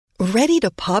Ready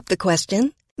to pop the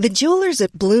question? The jewelers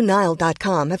at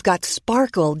BlueNile.com have got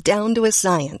sparkle down to a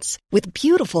science with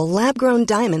beautiful lab-grown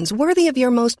diamonds worthy of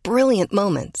your most brilliant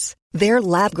moments. Their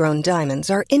lab-grown diamonds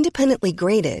are independently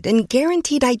graded and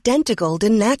guaranteed identical to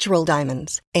natural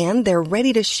diamonds, and they're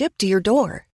ready to ship to your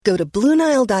door. Go to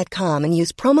BlueNile.com and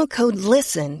use promo code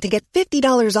LISTEN to get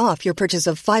 $50 off your purchase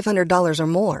of $500 or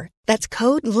more. That's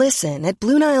code LISTEN at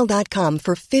BlueNile.com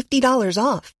for $50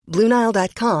 off.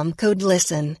 BlueNile.com, code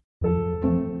LISTEN.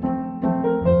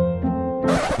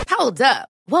 Hold up.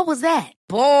 What was that?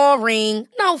 Boring.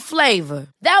 No flavor.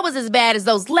 That was as bad as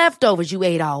those leftovers you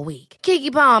ate all week.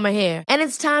 Keke Palmer here, and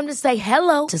it's time to say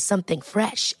hello to something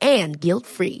fresh and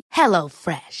guilt-free. Hello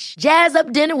Fresh. Jazz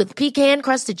up dinner with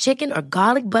pecan-crusted chicken or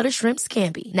garlic butter shrimp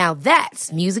scampi. Now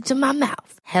that's music to my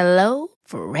mouth. Hello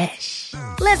Fresh.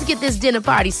 Let's get this dinner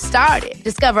party started.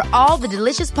 Discover all the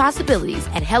delicious possibilities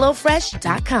at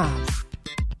hellofresh.com.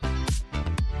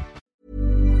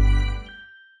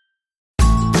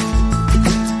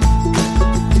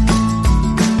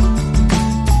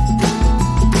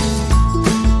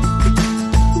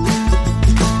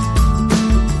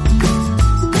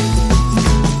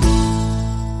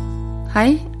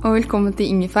 Hei, og velkommen til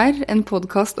Ingefær, en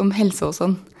podcast om helse og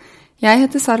sånn. Jeg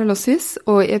heter Sara Lossius,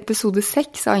 og i episode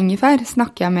 6 av Ingefær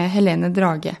snakker jeg med Helene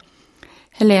Drage.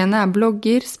 Helene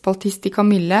blogger, spaltist i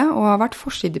Kamille, og har vært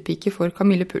forsidepike for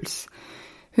Kamille Puls.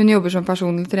 Hun jobber som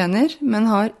personlig trener, men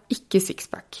har ikke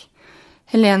sixpack.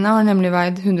 Helene har nemlig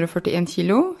veid 141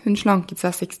 kilo, hun slanket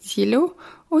seg 60 kilo,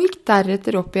 og gikk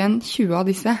deretter opp igjen 20 av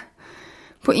disse.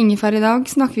 På Ingefær i dag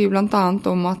snakker vi blant annet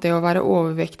om at det å være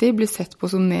overvektig blir sett på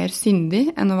som mer syndig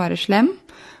enn å være slem,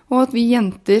 og at vi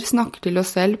jenter snakker til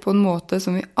oss selv på en måte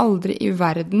som vi aldri i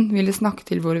verden ville snakke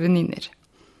til våre venninner.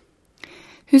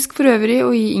 Husk for øvrig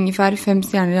å gi Ingefær 5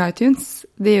 stjerner i iTunes.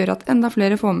 Det gjør at enda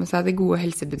flere får med seg det gode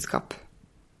helsebudskap.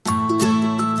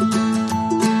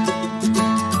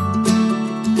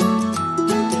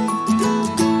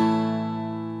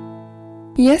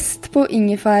 Gjest på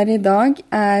Ingefær i dag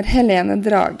er Helene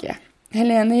Drage.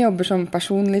 Helene jobber som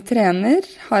personlig trener,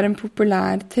 har en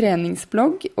populær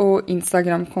treningsblogg og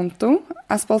Instagram-konto,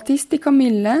 er spaltist i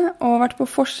Kamille og har vært på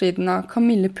forsiden av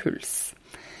Kamille Puls.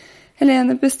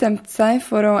 Helene bestemte seg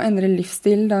for å endre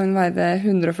livsstil da hun veide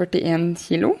 141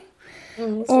 kilo,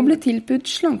 og ble tilbudt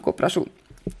slankeoperasjon.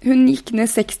 Hun gikk ned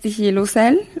 60 kilo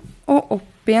selv, og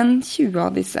opp igjen 20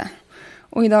 av disse.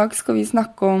 Og i dag skal vi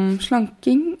snakke om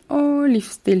slanking og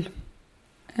livsstil.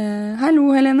 Hallo,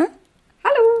 Helene.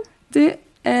 Hallo. Du,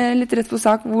 litt rett på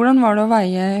sak, hvordan var det å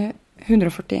veie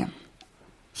 141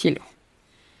 kilo?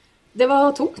 Det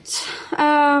var tungt.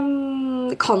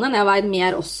 Kan hende jeg veid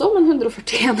mer også, men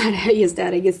 141 er det høyeste jeg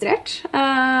har registrert.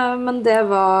 Men det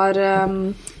var...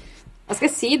 hva skal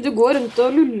jeg si? Du går rundt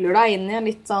og luller deg inn i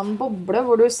en litt sånn boble,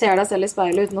 hvor du ser deg selv i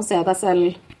speilet uten å se deg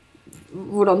selv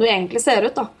hvordan du egentlig ser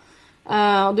ut, da.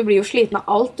 Og du blir jo sliten av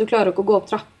alt, du klarer ikke å gå opp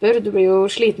trapper, du blir jo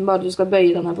sliten bare du skal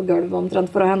bøye deg ned på gulvet omtrent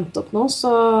for å hente opp noe,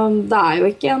 så det er jo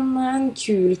ikke en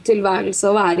kul tilværelse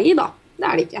å være i, da. Det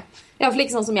er det ikke. I hvert fall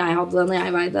ikke sånn som jeg hadde det når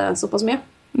jeg veide såpass mye.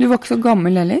 Du var ikke så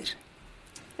gammel heller?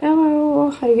 Jeg var jo,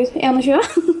 herregud,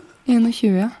 21.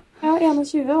 21, ja. Ja,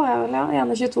 21 var jeg vel, ja.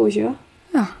 21-22.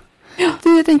 Ja.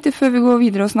 Du, jeg tenkte før vi går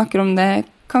videre og snakker om det,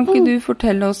 kan ikke du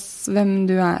fortelle oss hvem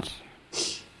du er?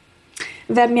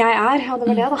 Hvem jeg er? Ja, det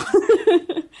var det da.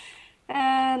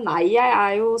 Nei, jeg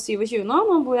er jo 27 nå.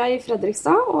 Nå bor jeg i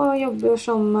Fredrikstad og jobber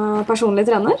som personlig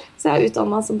trener. Så jeg har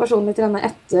utdannet meg som personlig trener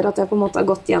etter at jeg på en måte har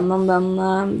gått gjennom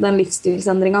den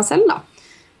livsstilsendringen selv, da.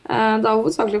 Det er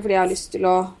hovedsakelig fordi jeg har lyst til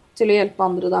å hjelpe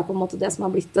andre. Det er på en måte det som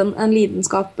har blitt en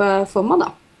lidenskap for meg,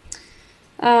 da.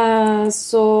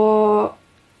 Så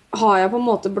har jeg på en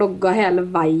måte blogget hele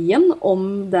veien om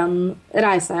den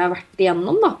reisa jeg har vært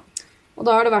igjennom, da. Og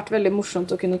da har det vært veldig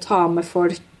morsomt å kunne ta med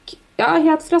folk, ja,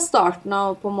 helt fra starten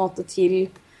av på en måte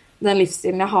til den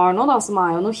livsstilen jeg har nå, da, som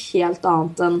er jo noe helt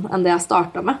annet enn det jeg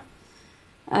startet med.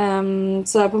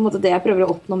 Så det er på en måte det jeg prøver å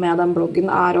oppnå med den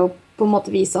bloggen, er å på en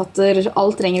måte vise at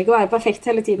alt trenger ikke å være perfekt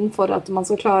hele tiden for at man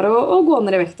skal klare å gå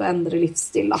ned i vekt og endre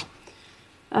livsstil, da.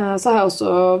 Så har jeg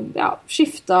også, ja,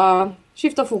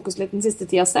 skiftet fokus litt den siste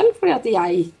tida selv, fordi at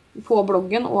jeg på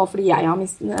bloggen, og fordi jeg har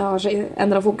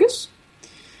endret fokus.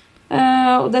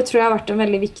 Og det tror jeg har vært en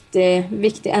veldig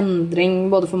viktig endring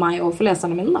både for meg og for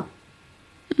leserne mine, da.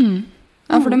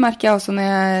 Ja, for det merker jeg også når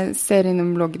jeg ser innom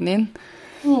bloggen din.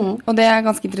 Og det er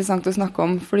ganske interessant å snakke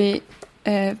om, fordi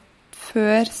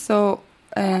før så,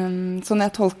 sånn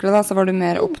jeg tolker det da, så var du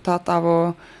mer opptatt av å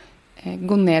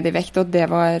gå ned i vekt, og det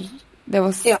var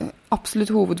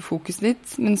absolutt hovedfokuset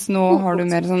ditt, mens nå har du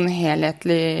mer sånn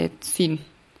helhetlig syn.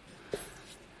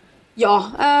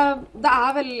 Ja, det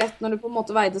veldig lett når du på en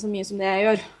måte veide så mye som det jeg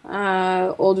gjør,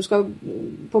 og du skal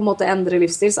på en måte endre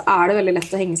livsstil, så det veldig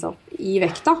lett å henge seg opp i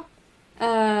vekta.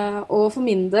 Og for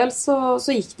min del så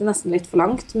gikk det nesten litt for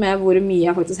langt med hvor mye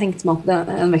jeg faktisk hengte meg opp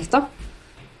den vekta.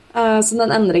 Så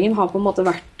den endringen har på en måte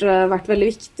vært veldig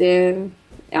viktig,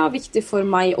 viktig for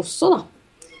meg også da.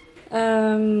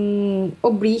 Å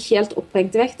bli helt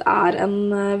opphengt i vekt en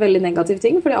veldig negativ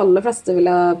ting for de aller fleste, vil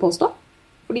jeg påstå.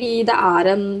 Fordi det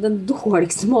den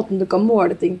dårligste måten du kan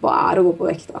måle ting på å gå på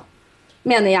vekta,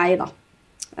 mener jeg da.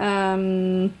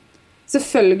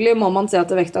 Selvfølgelig må man se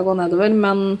at vekta går nedover,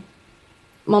 men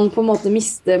man på en måte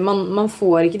mister, man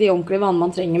får ikke de ordentlige vanene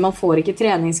man trenger, man får ikke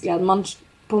treningsglede, man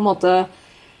på en måte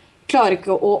klarer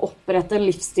ikke å opprette en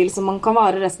livsstil som man kan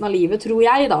vare resten av livet, tror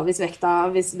jeg da, hvis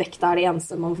vekta det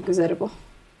eneste man fokuserer på.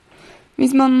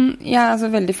 Jeg altså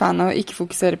veldig fan av å ikke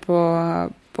fokusere på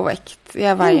vekt.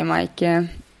 Jeg veier meg ikke,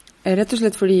 rett og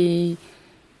slett fordi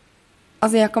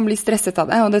jeg kan bli stresset av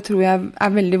det, og det tror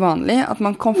jeg veldig vanlig, at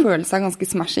man kan føle seg ganske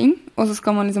smashing, og så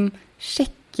skal man liksom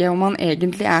sjekke om man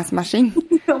egentlig smashing.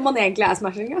 Om man egentlig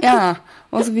smashing, ja. Ja,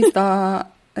 og så hvis da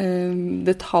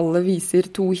det tallet viser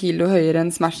 2 kilo høyere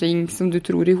enn smashing, som du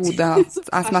tror i hodet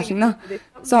at smashing da,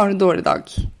 så har du en dårlig dag.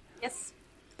 Yes.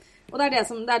 Og det det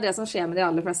som skjer med de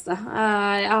aller fleste.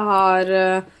 Jeg har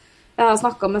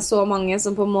snakket med så mange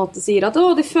som på en måte sier at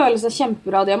de føler seg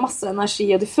kjempebra, de har masse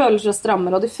energi, og de føler seg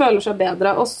strammere, og de føler seg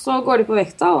bedre, og så går de på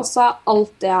vekta, og så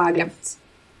alt det glemt.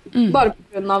 Bare på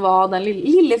grunn av hva den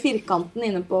lille firkanten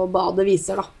inne på badet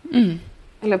viser da.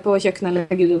 Eller på kjøkkenet, eller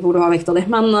gud hvor du har vekta di.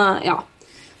 Men ja,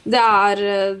 det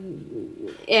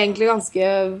egentlig ganske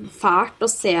fælt å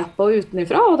se på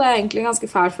utenifra, og det egentlig en ganske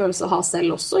fæl følelse å ha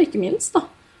selv også, ikke minst da.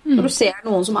 Når du ser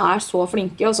noen som så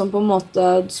flinke, og som på en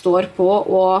måte står på,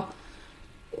 og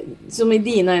som i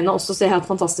dine øyne også ser helt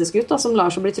fantastisk ut, da, som lar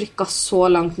seg bli trykket så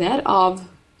langt ned av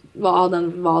hva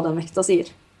den vekta sier.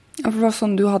 Ja, for det var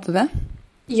sånn du hadde det?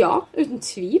 Ja, uten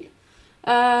tvil.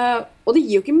 Og det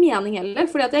gir jo ikke mening heller,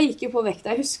 fordi at jeg gikk jo på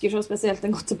vekta, jeg husker så spesielt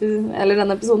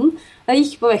denne episoden, jeg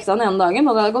gikk på vekta den ene dagen,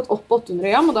 og det hadde gått opp 800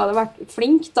 gram, og da hadde jeg vært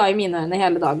flink da i mine øyne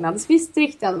hele dagen. Jeg hadde spist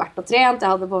riktig, jeg hadde vært og trent,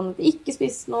 jeg hadde på en måte ikke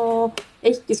spist noe,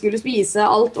 jeg ikke skulle spise,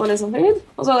 alt var liksom høyd,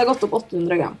 og så hadde jeg gått opp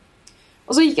 800 gram.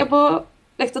 Og så gikk jeg på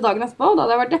vekta dagen etterpå, og da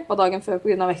hadde jeg vært deppa dagen før på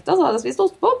grunn av vekta, så hadde jeg spist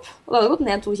ostepop, og da hadde jeg gått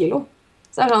ned 2 kilo.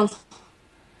 Så sånn,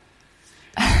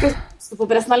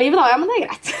 ostepop resten av livet da, ja, men det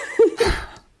greit.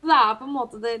 Det på en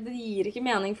måte, det gir ikke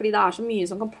mening, fordi det så mye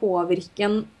som kan påvirke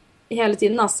en hele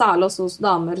tiden, da, særlig også hos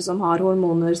damer som har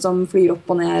hormoner som flyr opp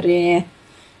og ned i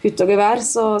hutt og gevær,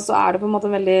 så det på en måte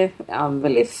en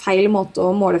veldig feil måte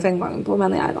å måle fremgangen på,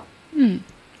 mener jeg da.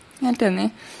 Helt enig.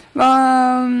 Hva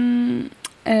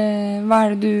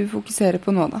det du fokuserer på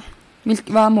nå da?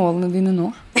 Hva målene dine nå?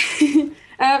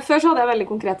 Før så hadde jeg veldig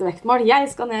konkrete vektmål. Jeg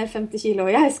skal ned 50 kilo,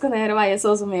 jeg skal ned og veie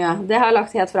så mye. Det har jeg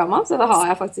lagt helt fra meg, så da har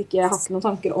jeg faktisk ikke hatt noen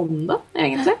tanker om det,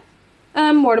 egentlig.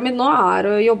 Målet mitt nå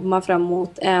å jobbe meg frem mot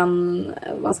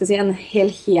en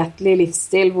helhetlig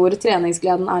livsstil, hvor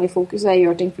treningsgleden i fokus, og jeg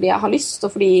gjør ting fordi jeg har lyst, og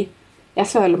fordi jeg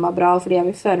føler meg bra, og fordi jeg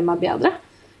vil føle meg bedre.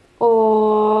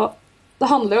 Og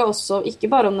det handler jo også ikke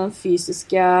bare om den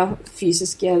fysiske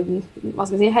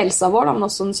helsa vår, men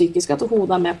også den psykiske, at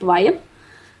hodet med på veien.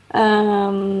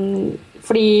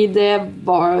 Fordi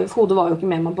hodet var jo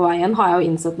ikke med meg på veien, har jeg jo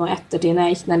innsett nå ettertid når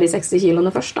jeg gikk ned de 60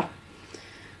 kiloene først da.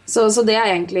 Så det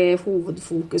egentlig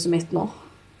hovedfokuset mitt nå.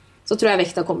 Så tror jeg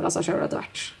vekta kommer av seg selv etter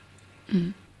hvert.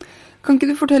 Kan ikke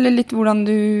du fortelle litt hvordan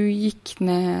du gikk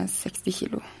ned 60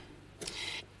 kilo?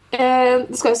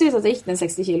 Det skal jo sies at jeg gikk ned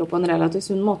 60 kilo på en relativt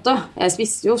sunn måte. Jeg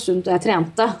spiste jo sunt og jeg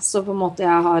trente, så på en måte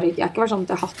jeg har ikke vært sånn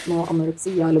at jeg har hatt noe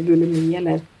anoreksia eller bulimi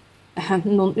eller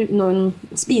noen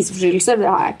spiseforstyrrelser,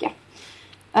 det har jeg ikke.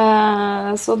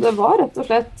 Så det var rett og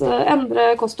slett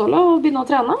endre kostholdet og begynne å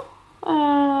trene.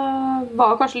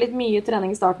 Var kanskje litt mye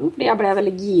trening i starten, fordi jeg ble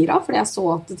veldig gira, fordi jeg så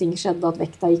at ting skjedde, at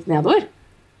vekta gikk nedover.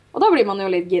 Og da blir man jo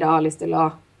litt gira og har lyst til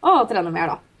å trene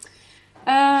mer da.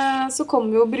 Så kom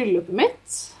jo bryllupet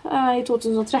mitt i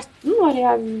 2013, var i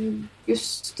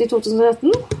august i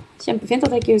 2013. Kjempefint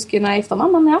at jeg ikke husker når jeg gifta meg,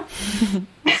 men ja.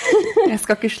 Jeg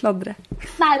skal ikke sladre.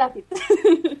 Nei, det fint.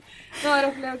 Det var i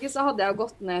august, så hadde jeg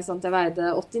gått ned sånn at jeg veide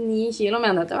 89 kilo,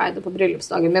 mener jeg veide på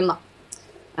bryllupsdagen min da.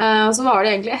 Så var det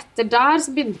egentlig etter der så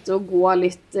begynte det å gå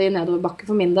litt i nedoverbakke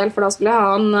for min del, for da skulle jeg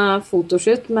ha en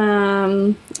fotoshoot med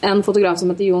en fotograf som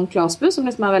heter Jon Klasbu, som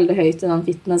liksom veldig høyt i den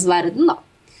fitnessverden da.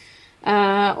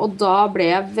 Og da ble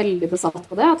jeg veldig besatt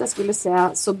på det, at jeg skulle se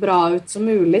så bra ut som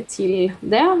mulig til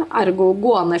det, ergo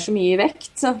gå ned så mye i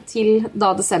vekt til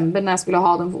da desember når jeg skulle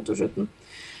ha den fotoshooten.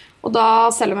 Og da,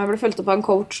 selv om jeg ble fulgt opp av en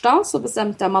coach da, så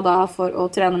bestemte jeg meg da for å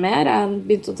trene mer. Jeg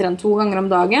begynte å trene 2 ganger om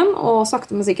dagen, og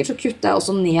sakte men sikkert så kuttet jeg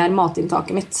også ned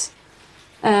matinntaket mitt.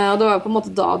 Og det var jo på en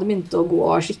måte da det begynte å gå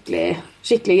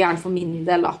skikkelig gærent for min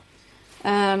del da.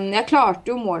 Jeg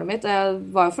klarte jo målet mitt. Jeg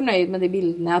var jo fornøyd med de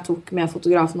bildene jeg tok med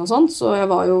fotografen og sånt, så jeg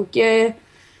var jo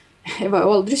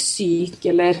aldri syk,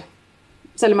 eller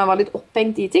selv om jeg var litt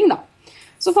opphengt i ting da.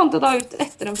 Så fant jeg da ut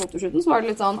etter den fotoshooten, så var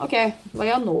det litt sånn, ok, hva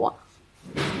gjør jeg nå?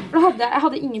 Jeg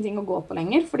hadde ingenting å gå på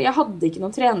lenger, fordi jeg hadde ikke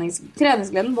noen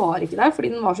treningsgleden var ikke der, fordi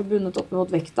den var så bundet opp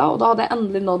mot vekta, og da hadde jeg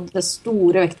endelig nådd det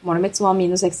store vektmålet mitt, som var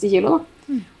minus 60 kilo da.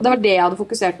 Og det var det jeg hadde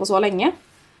fokusert på så lenge.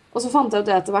 Og så fant jeg ut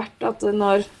det etter hvert, at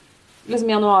når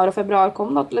liksom januar og februar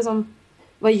kom, at liksom,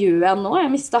 hva gjør jeg nå?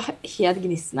 Jeg mistet helt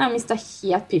gnisten, jeg mistet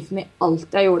helt piffen i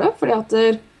alt jeg gjorde, fordi at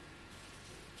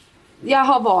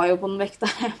jeg var jo på den vekta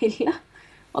jeg ville.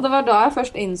 Og det var da jeg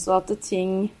først innså at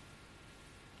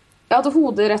at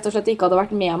hodet rett og slett ikke hadde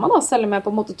vært med meg da, selv om jeg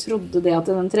på en måte trodde det at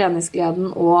den treningsgleden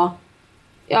og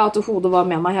at hodet var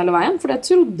med meg hele veien, for det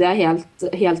trodde jeg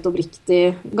helt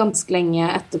oppriktig ganske lenge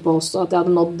etterpå også, at jeg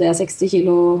hadde nådd det 60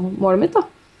 kilo målet mitt da.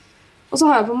 Og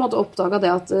så har jeg på en måte oppdaget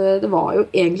det at det var jo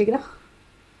egentlig ikke det.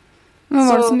 Hva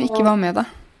var det som ikke var med da?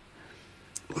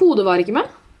 Hodet var ikke med.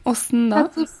 Hvordan da?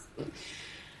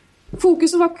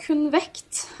 Fokuset var kun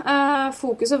vekt.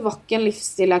 Fokuset var ikke en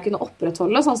livsstil jeg kunne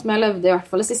opprettholde, sånn som jeg levde i hvert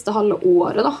fall det siste halve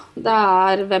året da.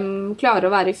 Det hvem klarer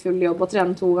å være i full jobb og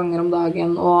trene 2 ganger om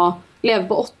dagen og leve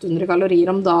på 800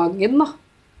 kalorier om dagen da,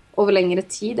 over lengre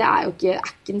tid. Det jo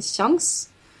ikke en sjans.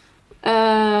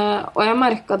 Og jeg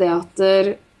merket det at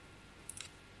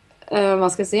hva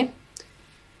skal jeg si?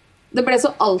 Det ble så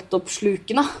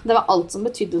altoppslukende. Det var alt som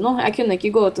betydde noe. Jeg kunne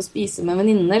ikke gå ut og spise med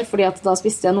venninner, fordi at da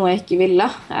spiste jeg noe jeg ikke ville.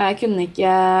 Jeg kunne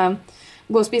ikke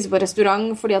gå og spise på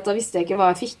restaurant, fordi at da visste jeg ikke hva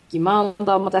jeg fikk i meg.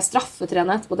 Da måtte jeg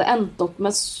straffetrene etterpå. Det endte opp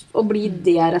med å bli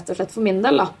det rett og slett for min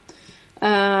del da.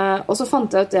 Og så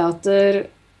fant jeg ut det at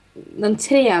den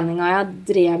treningen jeg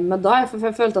drev med da, for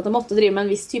jeg følte at jeg måtte drive med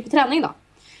en viss type trening da.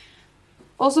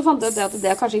 Og så fant jeg ut det at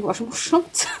det kanskje ikke var så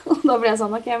morsomt. Og da ble jeg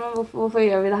sånn, ok, men hvorfor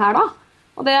gjør vi det her da?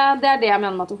 Og det det jeg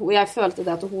mener med at jeg følte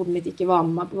det at hodet mitt ikke var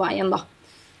med meg på veien da.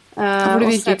 For det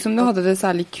virket ikke som du hadde det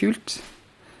særlig kult.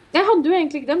 Jeg hadde jo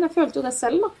egentlig ikke det, men jeg følte jo det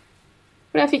selv da.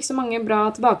 Fordi jeg fikk så mange bra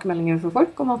tilbakemeldinger fra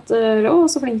folk om at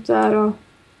så flink du og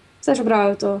ser så bra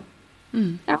ut og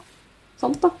ja,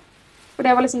 sånt da. For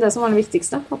det var liksom det som var det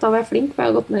viktigste, at da var jeg flink, for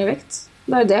jeg hadde gått ned i vekt.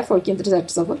 Det jo det folk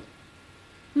interesserte seg for.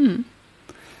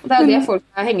 Og det jo det folk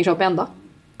henger seg opp i enda.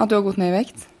 At du har gått ned i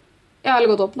vekt? Ja,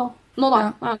 eller gått opp nå. Nå da,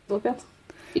 jeg har gått opp igjen.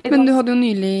 Men du hadde jo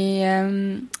nylig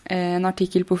en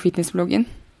artikkel på fitnessbloggen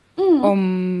om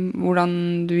hvordan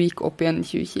du gikk opp igjen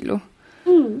 20 kilo.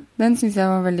 Den synes jeg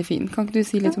var veldig fin. Kan ikke du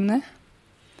si litt om det?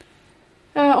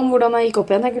 Om hvordan jeg gikk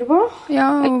opp igjen, tenker du på? Ja,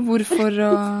 og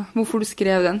hvorfor du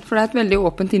skrev den. For det et veldig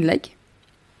åpent innlegg.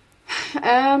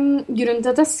 Grunnen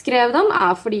til at jeg skrev den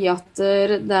fordi at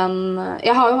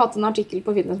jeg har jo hatt en artikkel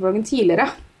på fitnessbloggen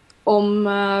tidligere om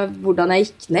hvordan jeg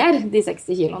gikk ned de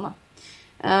 60 kiloene.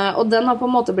 Og den har på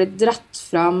en måte blitt dratt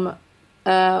fram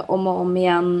om og om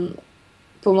igjen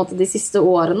på en måte de siste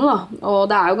årene da. Og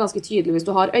det jo ganske tydelig, hvis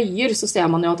du har øyer, så ser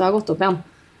man jo at det har gått opp igjen.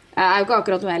 Det jo ikke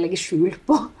akkurat noe jeg legger skjul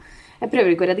på. Jeg prøver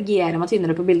ikke å redigere meg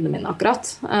tynnere på bildene mine akkurat.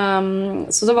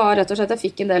 Så det var rett og slett, jeg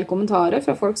fikk en del kommentarer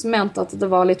fra folk som mente at det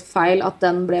var litt feil at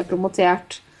den ble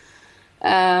promotert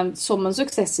som en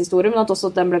suksesshistorie, men at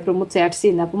også at den ble promotert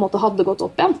siden jeg på en måte hadde gått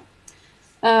opp igjen.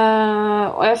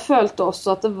 Og jeg følte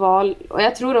også at det var, og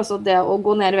jeg tror også at det å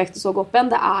gå ned i vekt og så gå opp igjen,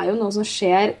 det jo noe som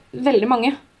skjer veldig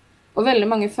mange, og veldig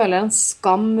mange føler en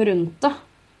skam rundt det,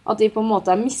 at de på en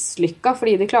måte mislykket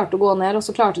fordi de klarte å gå ned, og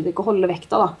så klarte de ikke å holde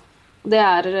vekta da. Og det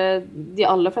de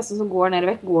aller fleste som går ned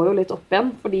i vekt går jo litt opp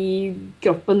igjen, fordi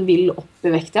kroppen vil opp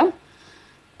i vekt igjen.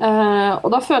 Og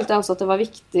da følte jeg også at det var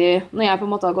viktig, når jeg på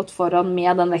en måte har gått foran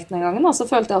med den vekten en gang, så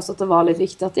følte jeg også at det var litt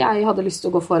viktig at jeg hadde lyst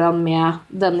til å gå foran med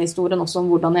den historien også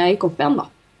om hvordan jeg gikk opp igjen da.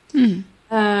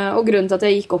 Og grunnen til at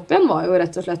jeg gikk opp igjen var jo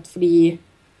rett og slett fordi,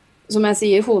 som jeg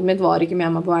sier, hodet mitt var ikke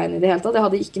med meg på veien i det hele tatt. Jeg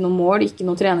hadde ikke noe mål, ikke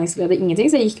noe treningsglede, ingenting,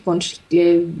 så jeg gikk på en skikkelig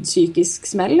psykisk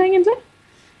smell egentlig.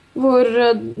 Hvor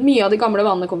mye av de gamle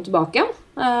vanene kom tilbake igjen.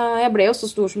 Jeg ble jo så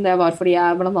stor som det var fordi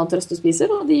jeg blant annet røstespiser,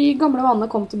 og de gamle vanene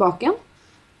kom tilbake igjen.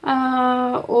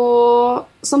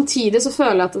 Og samtidig så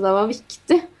føler jeg at det var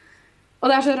viktig.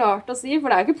 Og det så rart å si,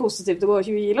 for det jo ikke positivt å gå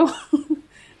 20 kilo.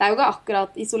 Det jo ikke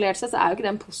akkurat, isolert sett, så jo ikke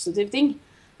det en positiv ting.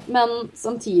 Men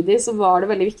samtidig så var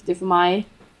det veldig viktig for meg,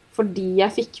 fordi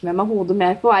jeg fikk med meg hodet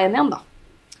mer på veien igjen da.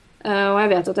 Og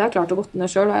jeg vet at jeg har klart å gå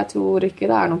ned selv, og jeg tror ikke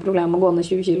det noe problem å gå ned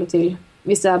 20 kilo til,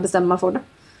 hvis jeg bestemmer meg for det.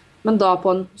 Men da på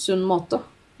en sunn måte.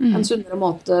 En sunnere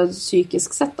måte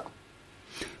psykisk sett da.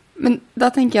 Men da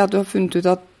tenker jeg at du har funnet ut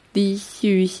at de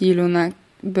 20 kiloene er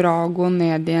bra å gå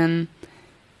ned igjen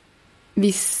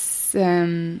hvis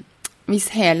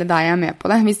hele deg er med på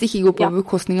det. Hvis det ikke går på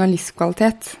bekostning av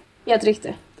livskvalitet. Helt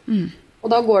riktig. Og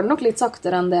da går det nok litt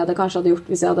saktere enn det kanskje hadde gjort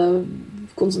hvis jeg hadde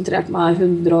konsentrert meg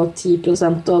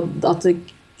 110%, og at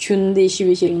kun de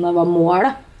 20 kiloene var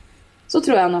målet. Så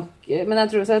tror jeg nok, men jeg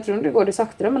tror det går litt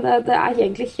saktere, men det er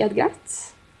egentlig helt greit.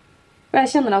 For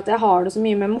jeg kjenner at jeg har det så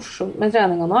mye mer morsomt med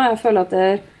treninga nå. Jeg føler at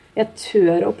jeg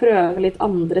tør å prøve litt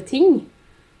andre ting.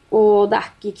 Og det er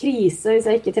ikke krise hvis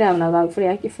jeg ikke trener i dag fordi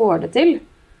jeg ikke får det til.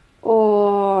 Og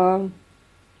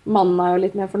mannen er jo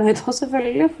litt mer fornøyd også,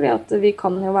 selvfølgelig, fordi at vi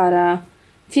kan jo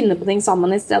finne på ting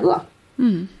sammen i stedet da.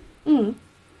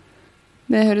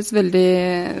 Det høres veldig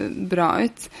bra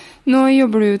ut. Nå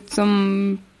jobber du ut som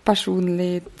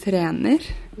personlig trener.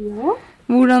 Ja.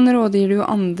 Hvordan rådgir du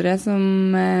andre som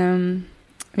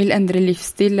vil endre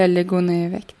livsstil eller gå ned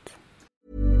i vekt?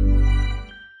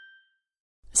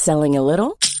 Selling a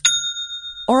little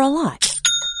or a lot?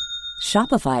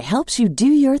 Shopify helps you do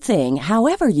your thing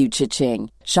however you cha-ching.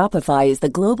 Shopify is the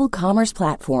global commerce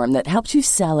platform that helps you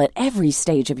sell at every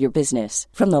stage of your business.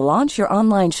 From the launch your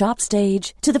online shop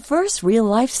stage to the first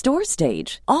real-life store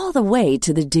stage, all the way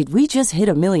to the did we just hit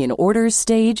a million orders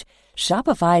stage.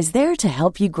 Shopify is there to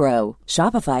help you grow.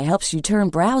 Shopify helps you turn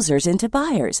browsers into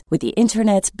buyers with the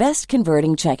internet's best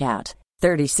converting checkout.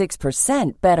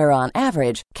 36% better on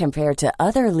average compared to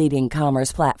other leading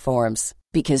commerce platforms.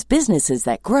 Because businesses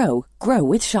that grow, grow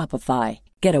with Shopify.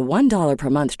 Get a $1 per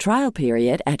month trial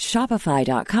period at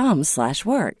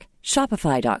shopify.com/work.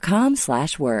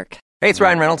 Shopify.com/work. Hey, it's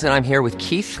Ryan Reynolds, and I'm here with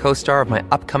Keith, co-star of my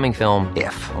upcoming film,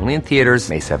 If, only in theaters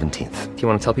May 17th. Do you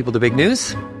want to tell people the big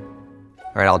news?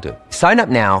 All right, I'll do it. Sign up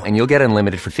now and you'll get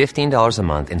unlimited for $15 a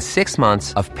month and 6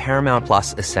 months of Paramount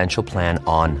Plus Essential Plan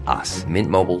on us.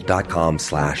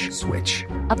 MintMobile.com/switch.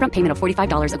 Upfront payment of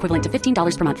 $45 equivalent to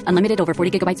 $15 per month. Unlimited over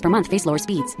 40 gigabytes per month. Face lower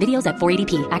speeds. Videos at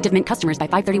 480p. Active Mint customers by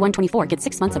 531.24 get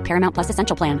 6 months of Paramount Plus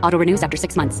Essential Plan. Auto renews after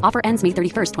 6 months. Offer ends May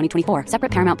 31st, 2024.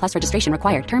 Separate Paramount Plus registration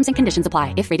required. Terms and conditions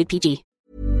apply if rated PG.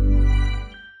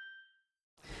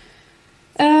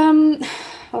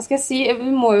 Hva skal jeg si?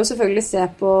 Vi må jo selvfølgelig se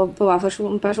på hver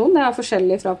person. Det er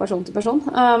forskjellig fra person til person.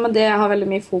 Men det jeg har veldig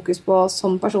mye fokus på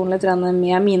som personlig trener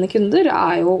med mine kunder,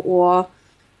 er jo å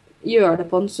gjøre det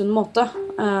på en sunn måte.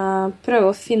 Prøve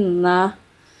å finne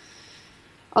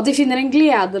at de finner en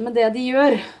glede med det de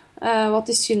gjør, og at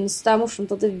de synes det er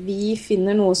morsomt at vi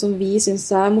finner noe som vi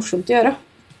synes er morsomt å gjøre.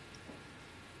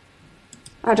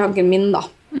 Det er tanken min da.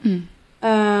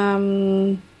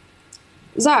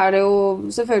 Så er det jo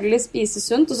selvfølgelig spise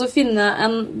sunt, og så finne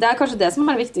det er kanskje det som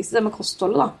er det viktigste, det med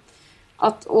kostholdet da.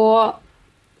 At å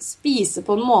spise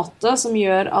på en måte som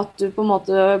gjør at du på en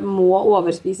måte må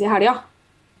overspise i helga,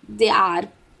 det er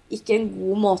ikke en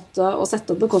god måte å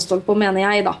sette opp et kosthold på, mener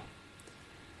jeg da.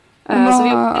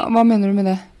 Hva mener du med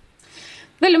det?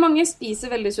 Veldig mange spiser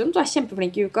veldig sunt og er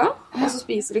kjempeflinke i uka, og så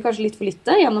spiser de kanskje litt for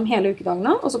lite gjennom hele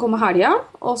ukedagene, og så kommer helga,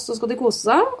 og så skal de kose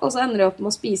seg, og så ender de opp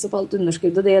med å spise opp alt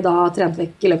underskuddet de da har trent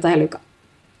vekk i løpet av hele uka.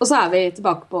 Og så er vi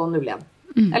tilbake på 0 igjen.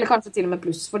 Eller kanskje til og med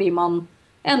pluss, fordi man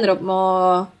ender opp med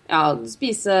å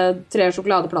spise 3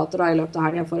 sjokoladeplater i løpet av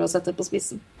helgen for å sette på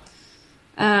spissen.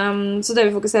 Så det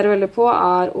vi fokuserer veldig på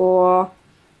er å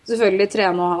selvfølgelig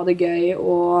trene og ha det gøy,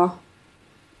 og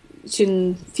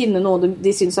finne noe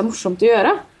de synes er morsomt å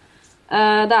gjøre.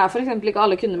 Det er for eksempel ikke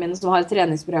alle kundene mine som har et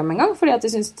treningsprogram en gang, fordi at de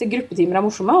synes gruppetimer er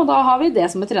morsomme, og da har vi det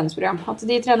som et treningsprogram. At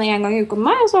de trener 1 gang i uka med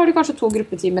meg, og så har de kanskje 2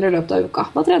 gruppetimer i løpet av uka.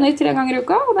 Da trener de 3 ganger i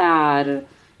uka, og det er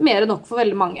mer enn nok for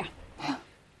veldig mange.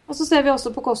 Og så ser vi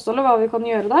også på kostholdet hva vi kan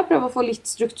gjøre der, prøve å få litt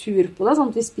struktur på det, sånn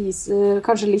at vi spiser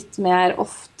kanskje litt mer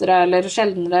oftere eller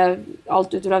sjeldnere, alt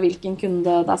ut fra hvilken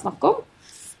kunde det er snakk om.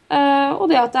 Og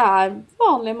det at det er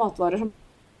vanlige matvarer som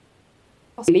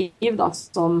liv da,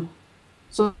 som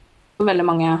veldig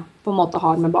mange på en måte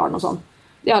har med barn og sånn.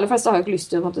 De aller fleste har jo ikke lyst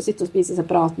til å måtte sitte og spise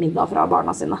separat middag fra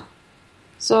barna sine.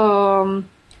 Så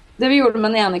det vi gjorde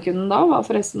med den ene kunden da, var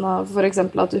for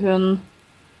eksempel at hun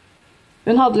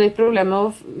hadde litt problemer med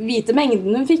å vite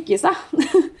mengden hun fikk i seg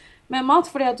med mat,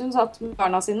 fordi at hun satt med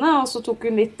barna sine, og så tok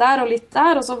hun litt der,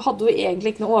 og så hadde hun egentlig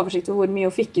ikke noe oversikt over hvor mye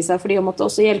hun fikk i seg, fordi hun måtte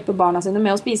også hjelpe barna sine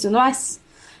med å spise underveis.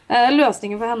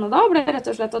 Løsningen for henne da ble rett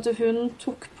og slett at hun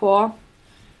tok på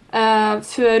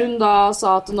før hun da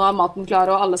sa at nå er maten klar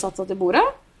og alle satt seg til bordet,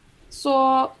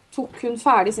 så tok hun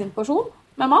ferdig sin porsjon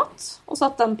med mat og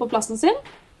satt den på plassen sin,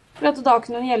 for at da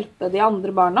kunne hun hjelpe de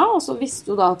andre barna, og så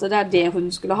visste hun da at det er det hun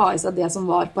skulle ha i seg, det som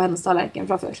var på hennes tallerken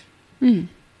fra før.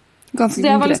 Ganske så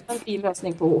det var liksom en fin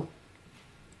løsning på henne.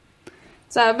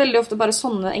 Så det er veldig ofte bare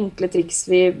sånne enkle triks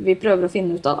vi prøver å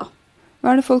finne ut av da.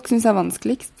 Hva det folk synes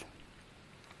vanskeligst?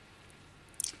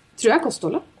 Tror jeg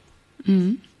kostholdet.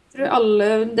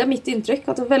 Det mitt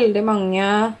inntrykk at veldig mange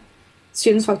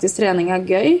syns faktisk trening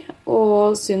gøy,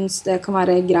 og syns det kan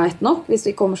være greit nok hvis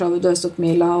de kommer seg over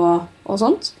dørstokkmila og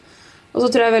sånt. Og så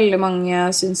tror jeg veldig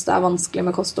mange syns det vanskelig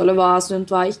med kostholdet. Hva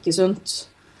sunt, hva ikke sunt?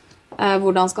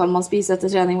 Hvordan skal man spise etter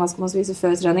trening? Hva skal man spise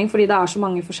før trening? Fordi det så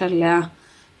mange forskjellige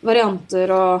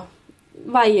varianter og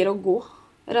veier å gå,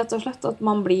 rett og slett. At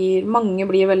mange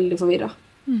blir veldig forvirret.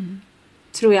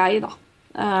 Tror jeg, da.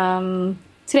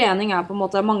 Trening på en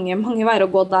måte mange veier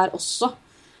å gå der også.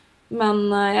 Men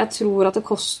jeg tror at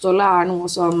kostholdet noe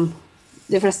som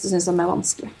de fleste synes mer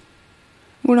vanskelig.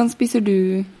 Hvordan spiser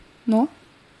du nå?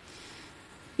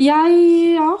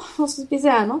 Hva spiser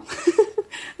jeg nå?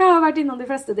 Jeg har vært innom de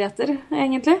fleste dieter,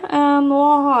 egentlig. Nå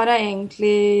har jeg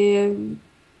egentlig...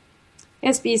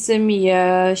 Jeg spiser mye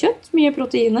kjøtt, mye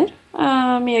proteiner,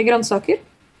 mye grønnsaker,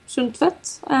 sunt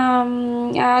fett.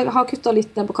 Jeg har kuttet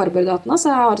litt ned på karbohydratene, så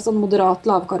jeg har et sånn moderat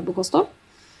lavkarbokosthold.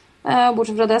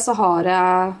 Bortsett fra det så har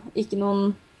jeg ikke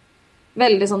noen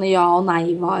veldig sånne ja- og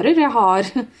nei-varer.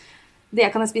 Det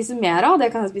kan jeg spise mer av,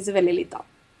 det kan jeg spise veldig litt av.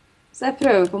 Så jeg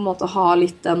prøver på en måte å ha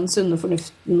litt den sunne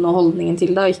fornuften og holdningen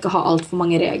til det, og ikke ha alt for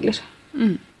mange regler.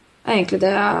 Egentlig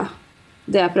det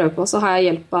jeg prøver på. Så har jeg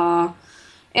hjelp av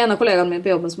en av kollegaene mine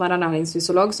på jobben som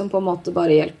ernæringsfysiolog, som på en måte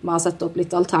bare hjelper meg å sette opp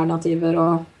litt alternativer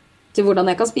til hvordan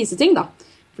jeg kan spise ting, da.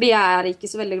 Fordi jeg ikke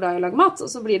så veldig glad i å lage mat,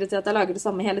 og så blir det til at jeg lager det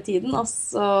samme hele tiden, og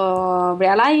så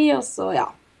blir jeg lei, og så,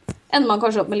 ender man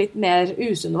kanskje opp med litt mer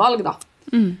usunne valg, da.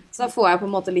 Så da får jeg på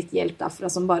en måte litt hjelp derfra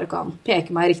som bare kan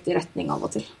peke meg i riktig retning av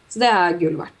og til. Så det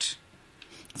gull verdt.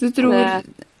 Så du tror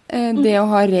det å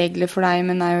ha regler for deg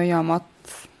med nei og ja-mat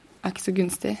ikke så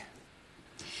gunstig?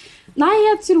 Nei,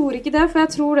 jeg tror ikke det, for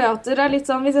jeg tror det at det litt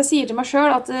sånn, hvis jeg sier til meg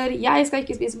selv at jeg skal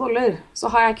ikke spise boller,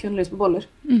 så har jeg kun lyst på boller.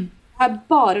 Jeg har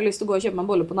bare lyst til å gå og kjøpe meg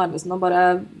en bolle på Narvesen og bare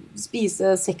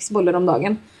spise 6 boller om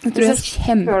dagen. Jeg tror det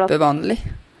kjempevanlig.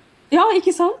 Ja,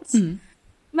 ikke sant?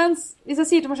 Mens hvis jeg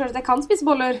sier til meg selv at jeg kan spise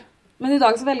boller, men i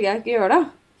dag så velger jeg ikke å gjøre det,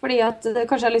 fordi at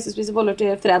kanskje jeg har lyst til å spise boller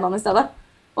til fredagen i stedet.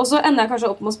 Og så ender jeg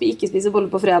kanskje opp med å ikke spise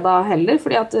boller på fredag heller,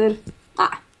 fordi at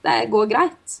det går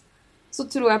greit. Så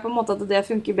tror jeg på en måte at det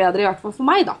funker bedre, i hvert fall for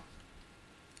meg, da.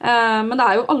 Men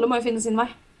det jo, alle må jo finne sin vei.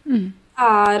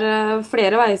 Det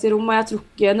flere veier til rom, og jeg tror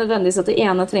ikke nødvendigvis at det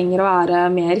ene trenger å være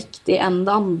mer riktig enn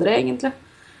det andre, egentlig.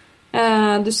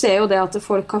 Du ser jo det at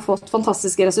folk har fått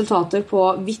fantastiske resultater på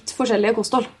vidt forskjellige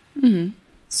kosthold.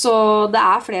 Så det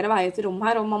flere veier til rom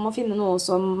her, og man må finne noe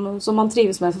som man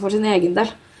trives med for sin egen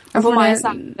del. For meg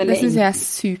det synes jeg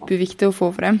superviktig å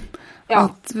få frem. Ja.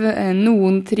 At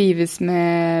noen trives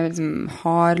med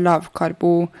hard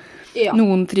lavkarbo,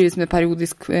 noen trives med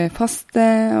periodisk faste,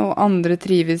 og andre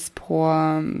trives på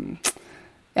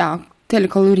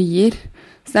telle kalorier.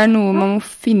 Så det noe man må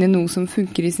finne noe som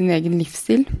funker i sin egen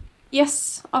livsstil.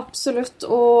 Yes, absolutt,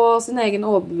 og sin egen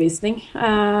overbevisning.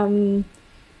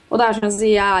 Og det som jeg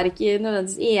sier, jeg ikke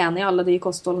nødvendigvis enig i alle de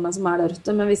kostholdene som der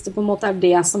ute, men hvis det på en måte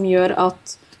det som gjør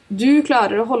at du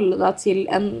klarer å holde deg til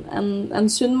en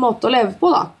sunn måte å leve på,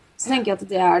 da, så tenker jeg at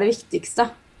det det viktigste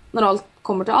når alt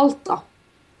kommer til alt, da.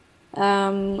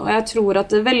 Og jeg tror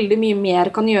at veldig mye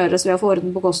mer kan gjøres ved å få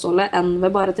orden på kostholdet enn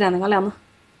ved bare trening alene.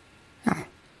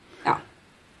 Ja.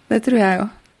 Det tror jeg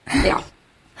også. Ja.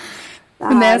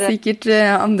 Men det sikkert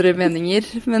andre meninger,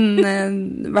 men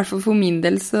i hvert fall for min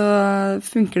del så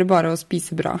funker det bare å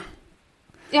spise bra.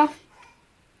 Ja.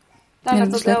 Det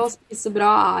rett og slett. Å spise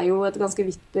bra jo et ganske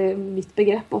vidt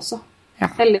begrep også.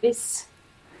 Ja. Heldigvis.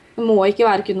 Det må ikke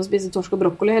være kun å spise torsk og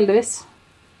brokkoli, heldigvis.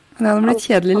 Det hadde blitt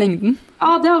kjedelig i lengden.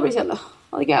 Ja, det hadde blitt kjedelig.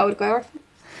 Det hadde ikke jeg orket i hvert fall.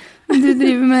 Du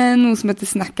driver med noe som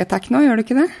heter Snack Attack nå, gjør du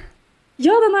ikke det?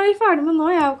 Ja, den vi ferdig med nå,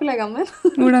 jeg og kollegaen min.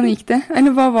 Hvordan gikk det?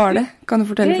 Eller hva var det? Kan du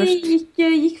fortelle først? Det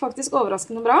gikk faktisk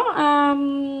overraskende bra.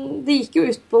 Det gikk jo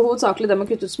ut på hovedsakelig det med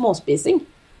å kutte ut småspising.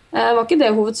 Det var ikke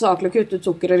det hovedsakelig å kutte ut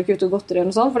sukker eller kutte ut godteri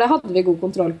eller noe sånt, for det hadde vi god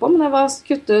kontroll på, men det var å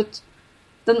kutte ut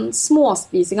den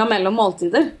småspisingen mellom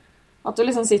måltider. At du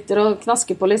liksom sitter og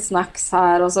knasker på litt snacks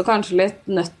her, og så kanskje litt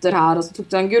nøtter her, og så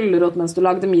tok du en gulrot mens du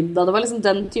lagde middag. Det var liksom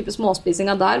den type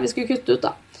småspisingen der vi skulle kutte ut,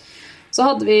 da. Så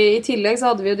hadde vi, i tillegg så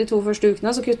hadde vi jo de 2 første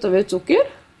ukene, så kuttet vi ut sukker.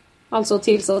 Altså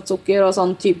tilsatt sukker og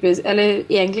sånn typisk, eller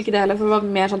egentlig ikke det heller, for det var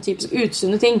mer sånn typisk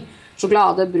utsunne ting.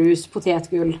 Sjokolade, brus,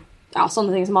 potetgull. Ja,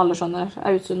 sånne ting som alle skjønner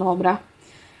utsunne, håper jeg.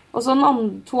 Og så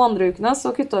 2 andre ukene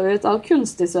så kuttet vi ut all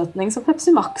kunstig søtning, som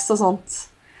Pepsi Max og sånt.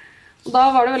 Og da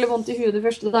var det veldig vondt i huet de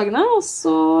første dagene, og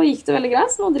så gikk det veldig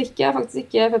greit. Nå drikker jeg faktisk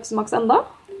ikke Pepsi Max enda.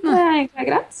 Det egentlig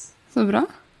greit. Så bra.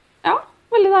 Ja,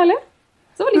 veldig deilig.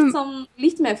 Så det var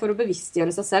litt mer for å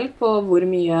bevisstgjøre seg selv på hvor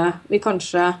mye vi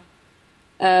kanskje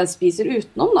spiser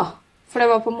utenom da. For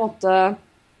det var på en måte...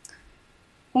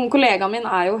 Kollegaen min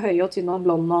jo høy og tynn og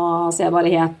blond og ser bare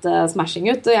helt smashing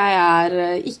ut, og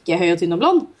jeg ikke høy og tynn og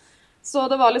blond. Så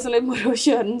det var liksom litt moro å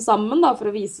kjøre den sammen da, for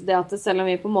å vise det at selv om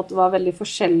vi på en måte var veldig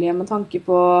forskjellige med tanke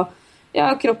på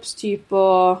kroppstype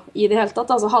og i det hele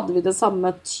tatt, så hadde vi det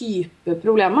samme type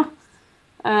problemet.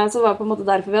 Så det var på en måte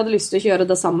derfor vi hadde lyst til å kjøre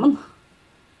det sammen,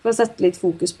 for å sette litt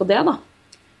fokus på det da.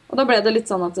 Og da ble det litt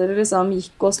sånn at du liksom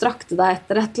gikk og strakte deg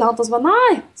etter et eller annet, og så bare,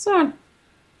 nei, søren,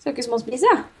 skal ikke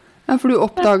småspise, jeg. Ja, for du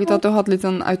oppdaget at du hadde litt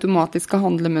sånn automatiske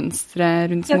handlemønstre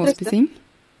rundt småspising?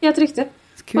 Helt riktig.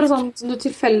 Bare sånn som du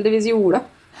tilfeldigvis gjorde.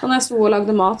 Og når jeg sto og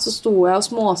lagde mat, så sto jeg og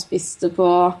småspiste på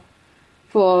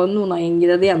noen av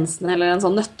ingrediensene, eller en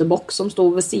sånn nøtteboks som sto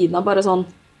ved siden av, bare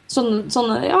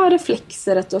sånne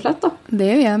reflekser rett og slett da. Det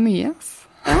gjør jeg mye, altså.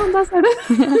 Ja, der ser du.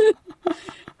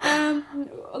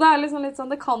 Og det liksom litt sånn,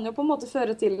 det kan jo på en måte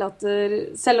føre til at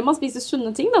selv om man spiser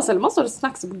sunne ting da, selv om man står og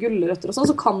snakker på gulrøtter og sånn,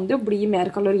 så kan det jo bli mer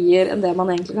kalorier enn det man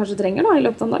egentlig kanskje trenger da, i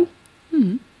løpet av en dag.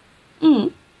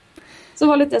 Så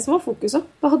det var litt det som var fokuset.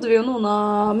 Da hadde vi jo noen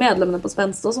av medlemmene på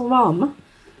Spenstad som var med.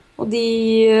 Og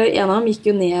en av dem gikk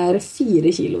jo ned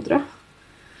 4 kilo, tror jeg.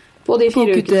 På de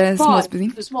 4 ukene.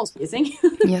 Småspising.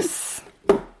 Yes.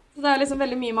 Så det liksom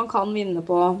veldig mye man kan vinne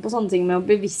på sånne ting med å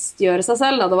bevisstgjøre seg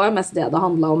selv. Da. Det var jo mest det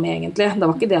handlet om egentlig. Det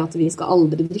var ikke det at vi skal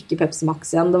aldri drikke Pepsi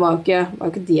Max igjen. Det var jo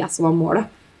ikke det som var målet.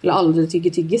 Eller aldri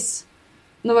tygge tyggis.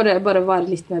 Men det var det bare å være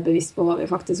litt mer bevisst på hva vi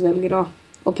faktisk velger å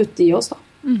putte i oss da.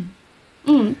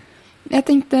 Jeg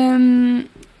tenkte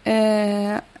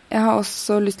jeg har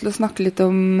også lyst til å snakke litt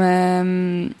om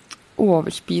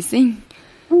overspising.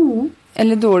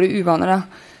 Eller dårlige uvaner da.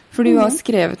 For du har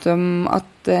skrevet om at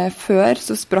før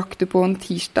så sprakk du på en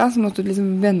tirsdag, så måtte du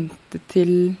liksom vente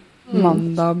til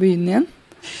mandag og begynne igjen.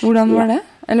 Hvordan var det?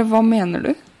 Eller hva mener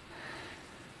du?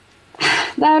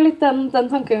 Det jo litt den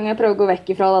tankegangen jeg prøver å gå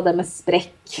vekk ifra, da, det med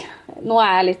sprekk. Nå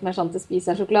jeg litt mer sånn til å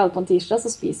spise en sjokolade på en tirsdag,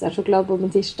 så spiser jeg sjokolade på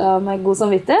en tirsdag med god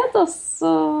samvittighet, og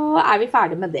så vi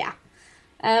ferdig med det.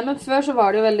 Men før så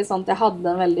var det jo veldig sånn at jeg hadde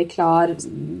en veldig klar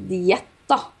diett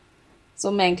da,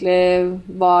 som egentlig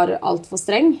var alt for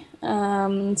streng.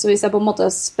 Så hvis jeg på en måte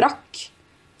sprakk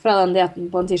fra den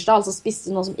dietten på en tirsdag, altså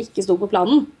spiste noe som ikke stod på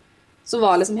planen, så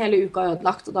var liksom hele uka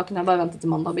ødelagt, og da kunne jeg bare vente til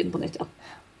mandag og begynne på nytt igjen.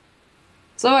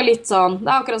 Så det var litt sånn, det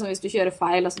akkurat som hvis du kjører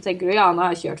feil, og så tenker du, ja, nå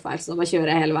har jeg kjørt feil, så da bare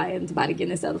kjører jeg hele veien til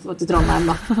Bergen i stedet for til Trondheim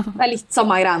da. Det litt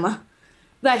samme greiene.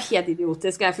 Det helt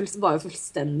idiotisk, jeg var jo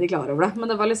fullstendig klar over det, men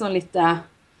det var liksom litt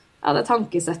det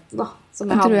tankesettet da.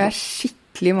 Som jeg tror jeg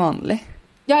skikkelig vanlig.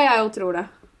 Ja, jeg jo tror det.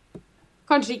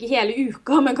 Kanskje ikke hele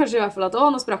uka, men kanskje i hvert fall at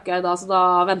nå sprakk jeg da, så da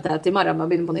venter jeg til morgen med å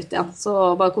begynne på nytt igjen. Så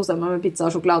bare koser jeg meg med pizza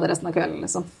og sjokolade resten av kvelden,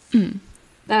 liksom.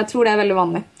 Jeg tror det veldig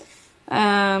vanlig.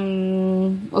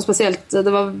 Og spesielt,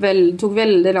 det tok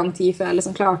veldig lang tid før jeg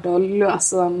liksom klarte å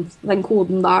løse den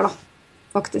koden der da,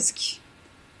 faktisk.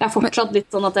 Jeg fortsatt litt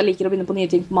sånn at jeg liker å begynne på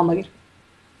nye ting på mandager.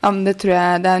 Ja, men det tror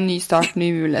jeg, det en ny start,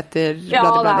 nye muligheter, ja, det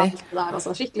alt det der,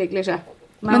 altså. Skikkelig klisjé.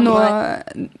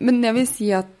 Men jeg vil si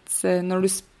at når du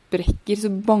sprekker, så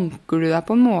banker du deg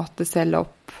på en måte selv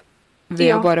opp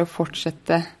ved å bare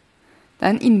fortsette. Det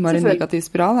en innmari negativ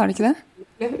spiral, det ikke det?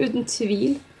 Uten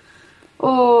tvil.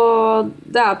 Og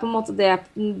det på en måte det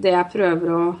jeg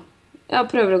prøver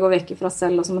å gå vekk fra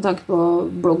selv, også med tanke på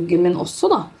bloggen min også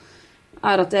da,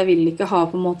 at jeg vil ikke ha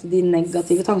på en måte de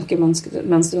negative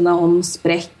tankemønstrene om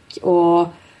sprekk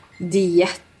og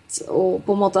diett og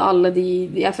på en måte alle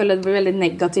jeg føler det blir veldig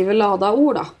negative lada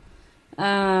ord da.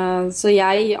 Så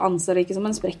jeg anser det ikke som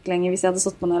en sprekk lenger. Hvis jeg hadde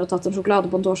satt meg ned og tatt en sjokolade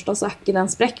på en torsdag, så ikke det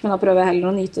en sprekk, men da prøver jeg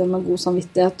heller å nyte det med god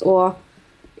samvittighet og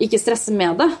ikke stresse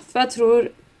med det. For jeg tror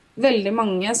veldig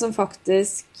mange som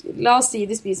faktisk, la oss si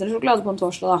de spiser en sjokolade på en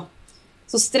torsdag da,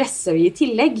 så stresser de i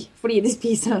tillegg fordi de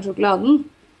spiser den sjokoladen.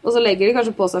 Og så legger de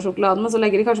kanskje på seg sjokoladen, men så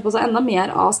legger de kanskje på seg enda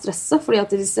mer av stresset, fordi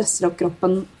at de stresser opp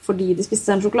kroppen fordi de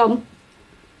spiser den sjokoladen.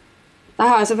 Det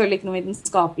har jeg selvfølgelig ikke noe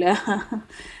vitenskapelige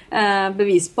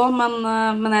bevis på,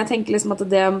 men jeg tenker liksom at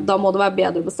da må det være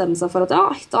bedre å bestemme seg for at ja,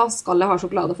 da skal jeg ha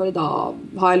sjokolade, for da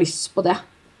har jeg lyst på det.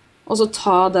 Og så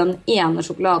ta den ene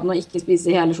sjokoladen og ikke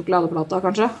spise hele sjokoladeplata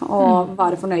kanskje, og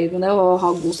være fornøyd med det og ha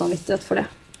god samvittighet for det.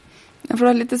 Ja, for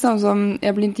det litt det samme som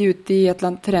jeg ble intervjuet i et eller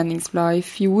annet treningsblad i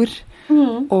fjor,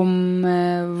 om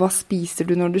hva spiser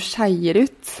du når du skeier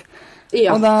ut?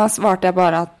 Ja. Og da svarte jeg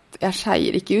bare at jeg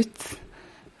skeier ikke ut.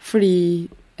 Fordi,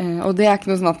 og det ikke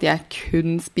noe sånn at jeg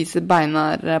kun spiser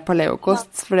beinar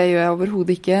paleokost, for det gjør jeg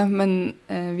overhodet ikke. Men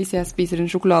hvis jeg spiser en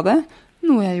sjokolade,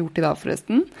 noe jeg har gjort i dag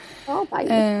forresten,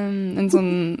 en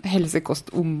sånn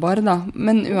helsekost-ombar da.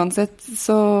 Men uansett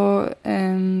så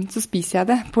spiser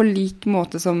jeg det på lik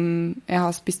måte som jeg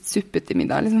har spist suppe til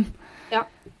middag, liksom. Ja.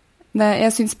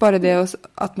 Jeg synes bare det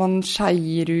at man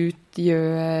skeier ut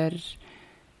gjør...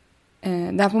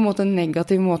 Det på en måte en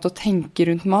negativ måte å tenke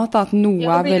rundt mat, da. At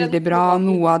noe veldig bra,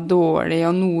 noe dårlig,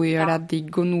 og noe gjør deg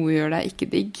digg, og noe gjør deg ikke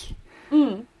digg.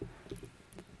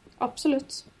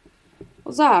 Absolutt.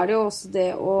 Og så det jo også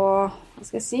det å, hva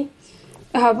skal jeg si,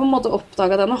 jeg har på en måte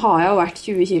oppdaget det, nå har jeg jo vært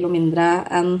 20 kilo mindre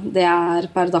enn det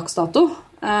jeg per dags dato,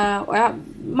 og jeg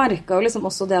merket jo liksom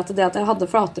også det at jeg hadde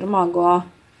flatere mage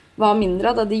og var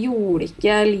mindre, det gjorde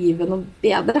ikke livet noe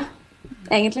bedre,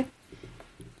 egentlig.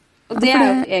 Og det jo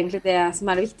egentlig det som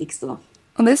det viktigste, da.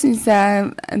 Og det synes jeg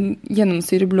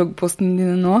gjennomsyrer bloggposten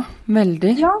dine nå,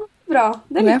 veldig. Ja, bra.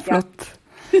 Det liker jeg. Flott.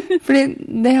 Fordi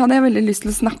det hadde jeg veldig lyst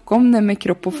til å snakke om, det med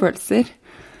kropp og følelser.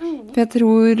 For jeg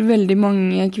tror veldig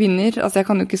mange kvinner, altså jeg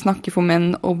kan jo ikke snakke for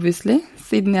menn, obviously,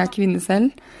 siden jeg kvinne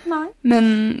selv. Nei. Men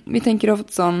vi tenker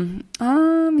ofte sånn,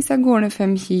 hvis jeg går ned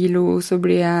 5 kilo, så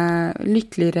blir jeg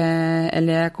lykkeligere,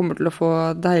 eller jeg kommer til å få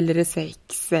deiligere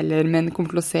sex, eller menn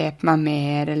kommer til å se på meg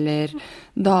mer, eller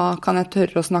da kan jeg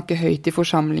tørre å snakke høyt i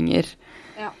forsamlinger.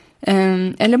 Ja.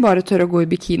 Eller bare tørre å gå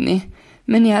i bikini.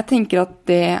 Men jeg tenker at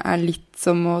det litt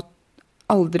som å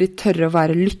aldri tørre å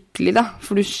være lykkelig, da.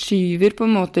 For du skyver på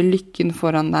en måte lykken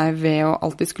foran deg ved å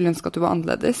alltid skulle ønske at du var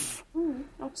annerledes.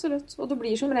 Absolutt. Og du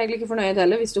blir som regel ikke fornøyd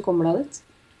heller hvis du kommer deg dit.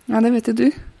 Ja, det vet jo du.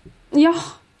 Ja.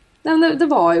 Det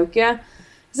var jo ikke...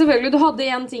 Selvfølgelig, du hadde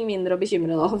en ting mindre å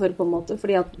bekymre deg for, på en måte,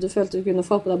 fordi at du følte du kunne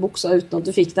få på deg buksa uten at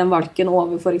du fikk den valken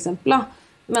over, for eksempel. Da.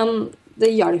 Men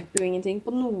det hjalp jo ingenting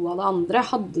på noe av det andre.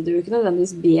 Hadde det jo ikke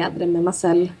nødvendigvis bedre med meg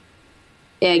selv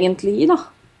egentlig, da.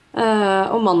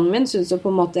 Og mannen min synes jo på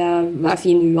en måte jeg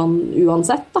fin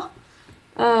uansett, da.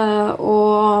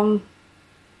 Og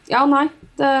ja, nei,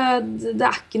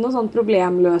 det ikke noe sånn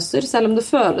problemløser, selv om det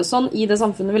føles sånn i det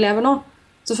samfunnet vi lever nå,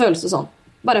 så føles det sånn.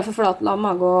 Bare for flat lav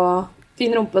mage og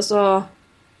fin rumpe, så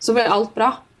blir alt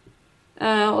bra.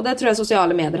 Og det tror jeg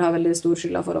sosiale medier har veldig stor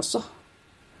skylda for også.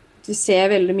 Vi ser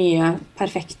veldig mye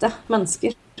perfekte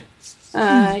mennesker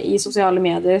i sosiale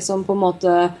medier som på en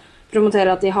måte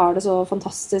promoterer at de har det så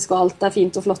fantastisk, og alt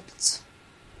fint og flott.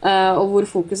 Og hvor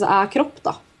fokuset kropp,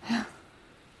 da.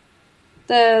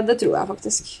 Det tror jeg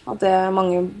faktisk. At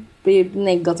mange blir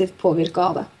negativt påvirket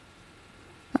av det.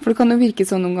 For det kan jo virke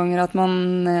sånn noen ganger at man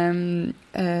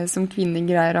som kvinne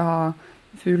greier å ha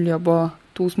full jobb og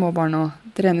 2 småbarn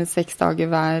og trene 6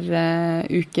 dager hver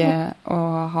uke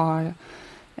og ha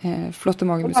flotte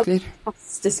magemuskler. Og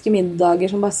fantastiske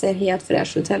middager som bare ser helt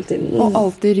fresh ut hele tiden. Og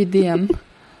alltid rydde hjem.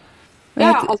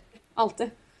 Ja,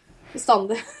 alltid.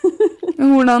 Bestandig.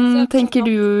 Hvordan tenker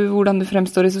du hvordan du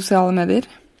fremstår i sosiale medier?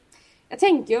 Jeg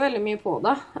tenker jo veldig mye på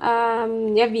det.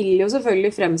 Jeg vil jo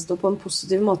selvfølgelig fremstå på en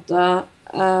positiv måte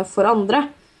for andre.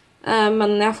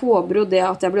 Men jeg håper jo det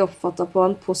at jeg blir oppfattet på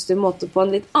en positiv måte på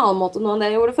en litt annen måte nå enn det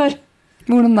jeg gjorde før.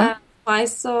 Hvordan da?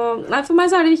 For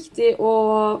meg så det viktig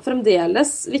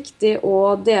fremdeles viktig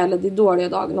å dele de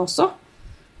dårlige dagene også.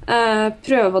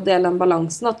 Prøve å dele den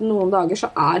balansen at noen dager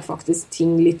så faktisk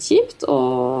ting litt kjipt,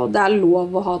 og det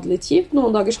lov å ha det litt kjipt.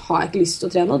 Noen dager så har jeg ikke lyst til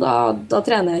å trene, og da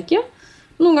trener jeg ikke.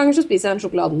 Noen ganger så spiser jeg en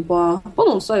sjokoladen på en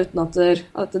onsdag uten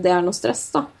at det noe stress,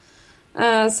 da.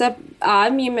 Så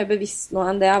jeg mye mer bevisst nå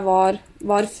enn det jeg var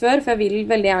før, for jeg vil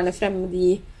veldig gjerne fremme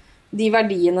de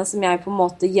verdiene som jeg på en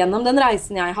måte gjennom den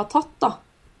reisen jeg har tatt, da,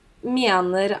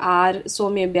 mener så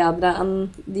mye bedre enn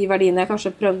de verdiene jeg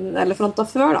kanskje prøvde eller fronta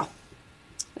før, da.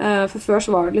 For før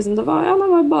så var det liksom, det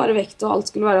var bare vekt, og alt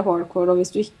skulle være hardcore, og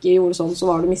hvis du ikke gjorde sånn, så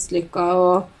var du mislykket,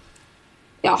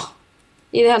 og ja,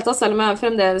 i det hele tatt, selv om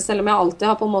jeg alltid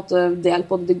har på en måte delt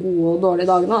både de gode og dårlige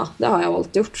dagene, da. Det har jeg jo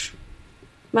alltid gjort.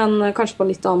 Men kanskje på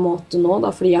en litt annen måte nå,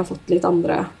 da, fordi jeg har fått litt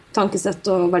andre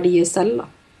tankesett og verdier selv, da.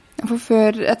 For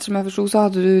før, ettersom jeg forstod, så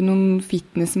hadde du noen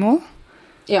fitnessmål?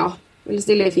 Ja, ville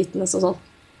stille i fitness og sånn.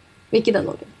 Ikke den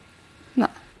dagen.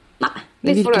 Nei.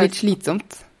 Det virker litt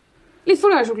slitsomt. Litt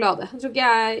for glad i sjokolade. Jeg tror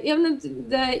ikke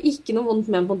det ikke noe vondt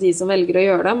med på de som velger å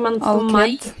gjøre det, men for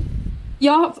meg...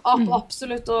 Ja,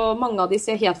 absolutt, og mange av de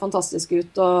ser helt fantastiske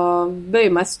ut, og bøyer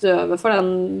meg i støvet for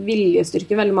den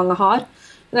viljestyrke veldig mange har.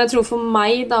 Men jeg tror for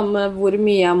meg, da, med hvor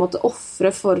mye jeg måtte offre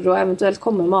for å eventuelt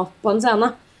komme meg opp på en scene,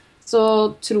 så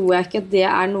tror jeg ikke at det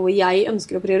noe jeg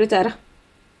ønsker å prioritere.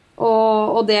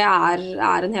 Og det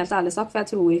en helt ærlig sak, for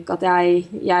jeg tror ikke at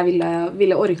jeg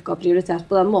ville orke å prioritere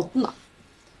på den måten, da.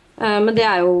 Men det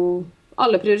jo...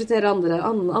 Alle prioriterer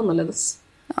annerledes.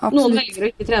 Ja, noen velger å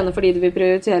ikke trene fordi de vil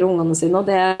prioritere ungene sine, og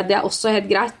det også helt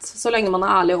greit, så lenge man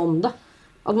ærlig om det.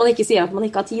 At man ikke sier at man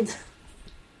ikke har tid.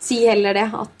 Si heller det,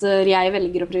 at jeg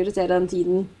velger å prioritere den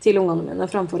tiden til ungene mine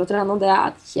fremfor å trene, og det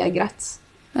helt greit.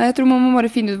 Jeg tror man må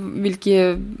bare finne ut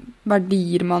hvilke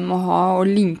verdier man må ha, og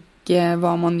sjekke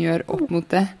hva man gjør opp mot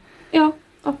det. Ja,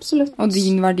 absolutt. Og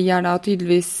din verdi da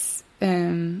tydeligvis,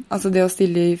 altså det å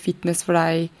stille i fitness for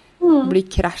deg, blir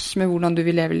krasj med hvordan du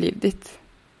vil leve livet ditt.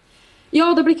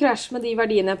 Ja, det blir krasj med de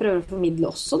verdiene jeg prøver å formidle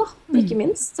også, da. Ikke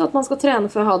minst. At man skal trene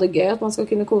for å ha det gøy, at man skal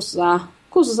kunne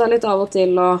kose seg litt av og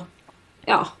til, og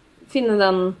ja, finne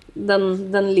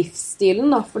den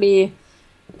livsstilen, da. Fordi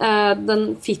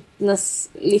den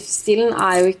fitness-livsstilen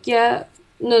jo ikke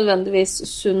nødvendigvis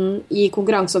sunn i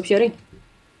konkurranseoppkjøring.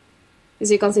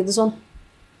 Hvis vi kan si det sånn.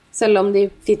 Selv om de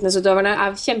fitnessutøverne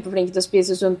kjempeflinke til å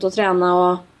spise sunt og trene,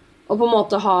 og på en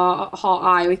måte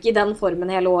jo ikke i den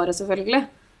formen hele året, selvfølgelig.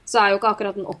 Så jo ikke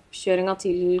akkurat den oppkjøringen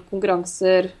til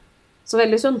konkurranser så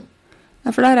veldig sunn.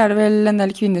 Ja, for der det vel en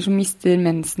del kvinner som mister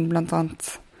mensen, blant annet.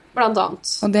 Blant annet.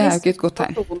 Og det jo ikke et godt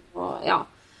tegn. Ja,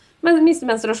 men mister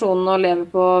menstruasjonen og lever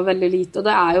på veldig lite,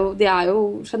 og de jo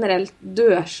generelt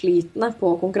dødslitende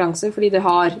på konkurranser, fordi de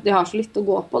har så litt å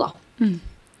gå på, da.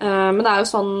 Men det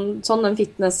jo sånn den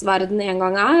fitnessverden en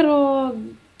gang og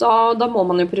da må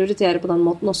man jo prioritere på den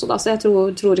måten også, da. Så jeg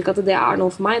tror ikke at det noe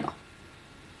for meg, da.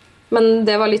 Men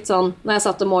det var litt sånn, når jeg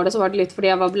satte målet, så var det litt fordi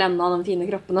jeg var blendet av de fine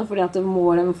kroppene, fordi at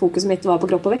fokuset mitt var på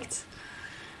kropp og vekt.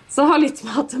 Så har litt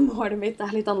med at målet mitt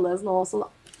litt annerledes nå også, da.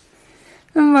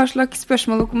 Men hva slags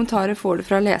spørsmål og kommentarer får du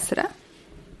fra lesere?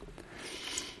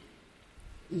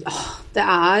 Ja, det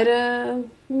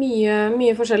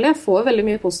mye forskjellig. Jeg får veldig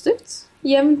mye positivt.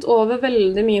 Jevnt over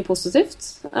veldig mye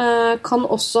positivt. Kan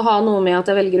også ha noe med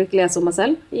at jeg velger å ikke lese om meg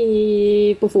selv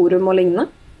på forum og lignende.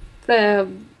 For det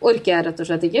orker jeg rett og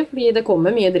slett ikke, fordi det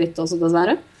kommer mye dritt også,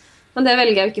 dessverre. Men det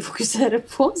velger jeg ikke å fokusere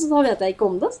på, så da vet jeg ikke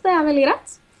om det, så det veldig greit.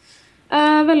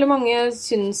 Veldig mange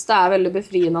synes det veldig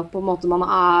befriende at på en måte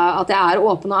at jeg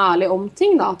åpen og ærlig om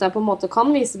ting, da. At jeg på en måte kan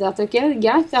vise det at det ikke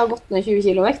greit, jeg har gått ned 20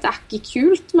 kilo vekt, det ikke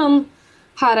kult, men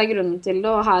her grunnen til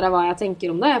det, og her hva jeg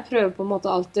tenker om det. Jeg prøver på en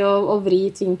måte alltid å vri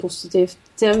ting positivt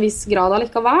til en viss grad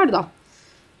allikevel, da.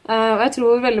 Og jeg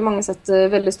tror veldig mange setter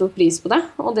veldig stor pris på det.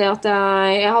 Og det at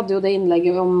jeg hadde jo det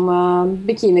innlegget om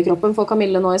bikinikroppen for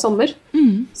Camille nå i sommer,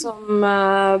 som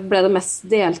ble det mest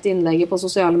delte innlegget på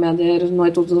sosiale medier nå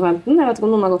i 2015. Jeg vet ikke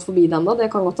om noen har gått forbi det enda, det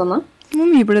kan godt hende.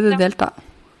 Hvor mye ble det delt da?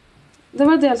 Det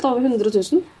var delt over 100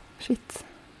 000. Shit.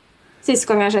 Sist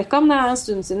gang jeg sjekket, men det en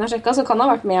stund siden jeg sjekket, så kan det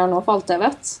ha vært mer nå for alt jeg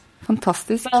vet.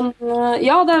 Fantastisk. Men,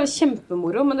 ja, det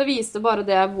kjempemoro, men det viste bare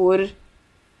det hvor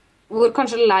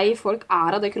kanskje lei folk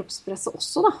av det kroppspresset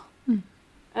også, da.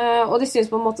 Og de synes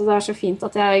på en måte det så fint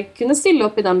at jeg kunne stille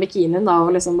opp i den bikinien da,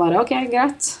 og liksom bare, ok,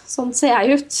 greit, sånn ser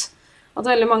jeg ut. At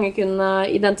veldig mange kunne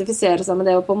identifisere seg med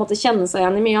det, og på en måte kjenne seg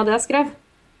igjen i mye av det jeg skrev.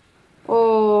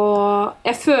 Og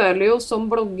jeg føler jo som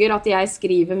blogger at jeg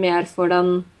skriver mer for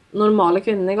den normale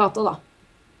kvinnen i gata, da.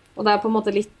 Og det på en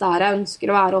måte litt der jeg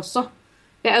ønsker å være også.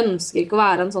 Jeg ønsker ikke å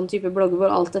være en sånn type blogger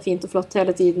hvor alt fint og flott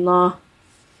hele tiden, og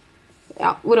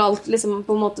ja, hvor alt liksom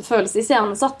på en måte føles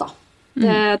iscenesatt, da.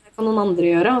 Det kan noen andre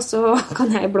gjøre, og så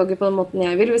kan jeg blogge på den måten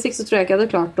jeg vil. Hvis ikke så tror jeg ikke jeg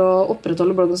hadde klart å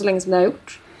opprettholde bloggen så lenge som det jeg har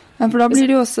gjort. Ja, for da blir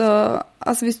det jo også,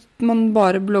 altså hvis man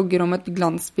bare blogger om et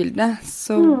glansbilde,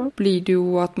 så blir det jo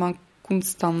at man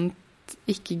konstant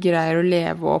ikke greier å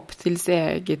leve opp til sitt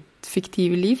eget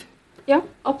fiktive liv. Ja,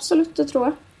 absolutt, det tror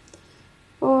jeg.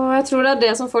 Og jeg tror det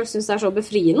det som folk synes så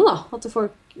befriende, da. At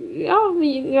folk, ja,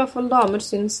 i hvert fall damer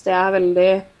synes det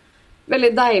veldig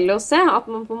veldig deilig å se, at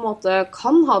man på en måte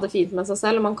kan ha det fint med seg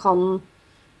selv, man kan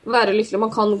være lykkelig,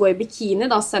 man kan gå i bikini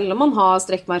da, selv om man har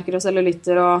strekkmerker og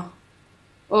cellulitter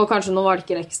og kanskje noen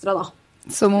valker ekstra da.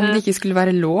 Som om det ikke skulle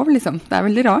være lov, liksom. Det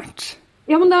veldig rart.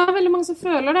 Ja, men det veldig mange som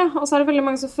føler det, og så det veldig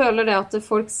mange som føler det at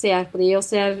folk ser på de og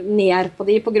ser ned på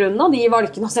de på grunn av de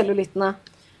valkene og cellulittene.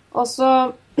 Og så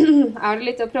det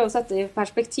litt å prøve å sette i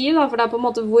perspektiv da, for det på en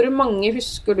måte hvor mange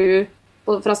husker du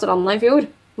fra stranda i fjor?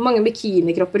 Hvor mange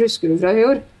bikinikropper husker du fra i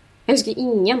fjor? Jeg husker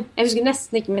ingen. Jeg husker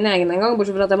nesten ikke min egen engang,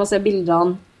 bortsett fra at jeg må se bilder av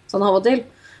han sånn av og til,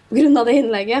 på grunn av det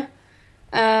innlegget.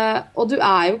 Og du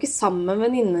jo ikke sammen med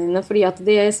venninnene dine fordi at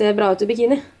de ser bra ut i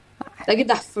bikini. Det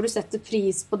ikke derfor du setter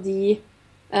pris på de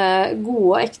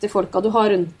gode, ekte folka du har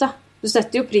rundt deg. Du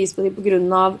setter jo pris på de på grunn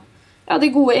av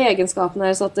de gode egenskapene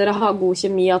deres, at dere har god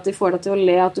kjemi, at de får deg til å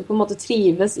le, at du på en måte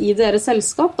trives i deres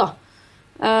selskap, da.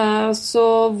 Så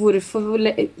hvorfor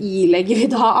ilegger vi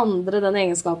da andre den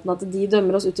egenskapen at de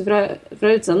dømmer oss ut fra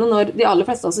utseendet når de aller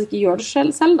fleste altså ikke gjør det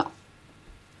selv da.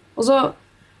 Og så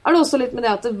det også litt med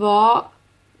det at hva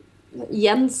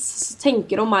Jens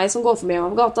tenker om meg som går forbi meg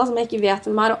på gata, som jeg ikke vet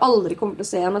hvem og aldri kommer til å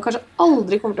se henne, og kanskje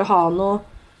aldri kommer til å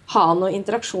ha noe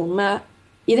interaksjon med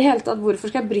i det hele tatt.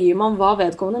 Hvorfor skal jeg bry meg om hva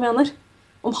vedkommende mener?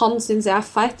 Om han synes jeg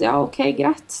feit, ja ok,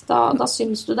 greit, da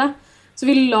synes du det. Så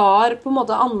vi lar på en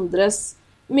måte andres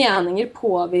meninger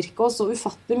påvirke oss så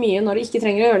ufattelig mye når de ikke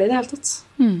trenger å gjøre det i det hele tatt.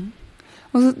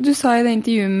 Og så, du sa i det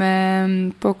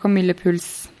intervjuet på Camille Puls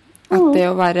at det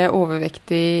å være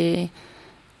overvektig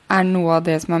noe av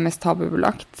det som mest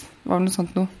tabubelagt. Var det noe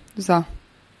sånt noe du sa?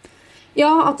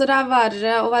 Ja, at det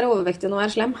verre å være overvektig enn å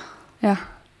være slem. Ja.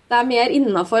 Det mer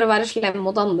innenfor å være slem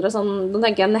mot andre. Sånn, da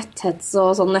tenker jeg netthets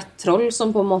og sånn nettroll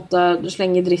som på en måte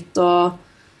slenger dritt og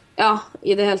ja,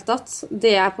 i det hele tatt.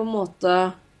 Det på en måte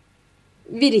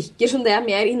virker som det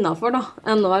mer innenfor da,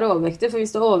 enn å være overvektig. For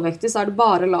hvis du overvektig, så det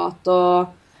bare lat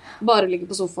og bare ligge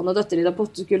på sofaen og døtter i deg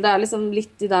pottekull. Det liksom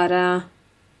litt de der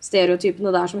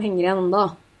stereotypene der som henger igjen enda.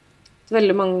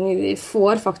 Veldig mange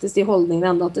får faktisk de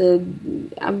holdningene enda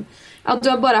at du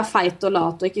bare feit og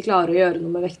lat og ikke klarer å gjøre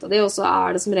noe med vekta di, og så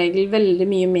det som regel veldig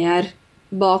mye mer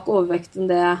bak overvekt enn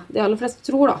det de aller fleste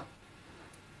tror da.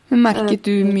 Merket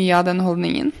du mye av den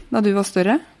holdningen da du var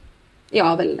større?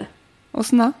 Ja, veldig.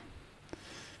 Hvordan da?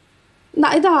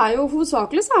 Nei, det jo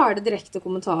hovedsakelig så det direkte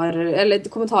kommentarer, eller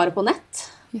kommentarer på nett.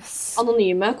 Yes.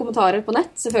 Anonyme kommentarer på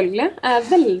nett, selvfølgelig.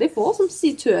 Veldig få som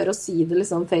tør å si det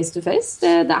liksom face to face.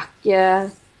 Det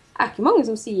ikke mange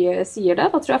som sier det.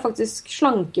 Da tror jeg faktisk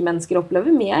slanke mennesker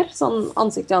opplever mer, sånn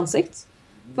ansikt til ansikt.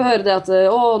 For å høre det at,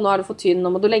 nå du for tynn,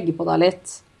 nå må du legge på deg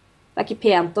litt. Det ikke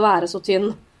pent å være så tynn.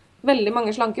 Veldig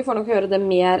mange slanke får nok høre det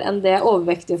mer enn det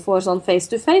overvektige får sånn face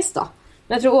to face da.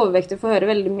 Men jeg tror overvektige får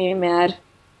høre veldig mye mer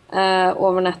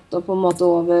over nett og på en måte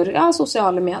over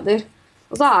sosiale medier.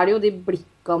 Og så det jo de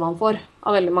blikka man får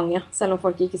av veldig mange, selv om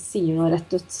folk ikke sier noe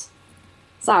rett ut.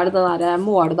 Så det der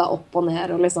måle deg opp og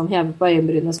ned og liksom heve på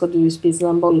øyenbrynet, skal du spise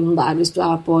den bollen der hvis du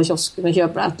på kiosken og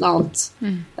kjøper deg et eller annet.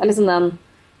 Det liksom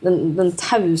den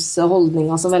tause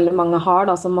holdningen som veldig mange har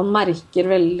da, som man merker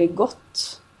veldig godt.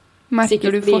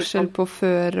 Merker du forskjell på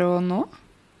før og nå?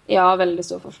 Ja, veldig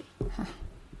stor forskjell.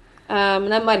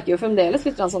 Men jeg merker jo fremdeles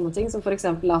litt sånne ting, som for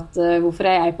eksempel at hvorfor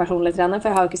jeg personlig trener, for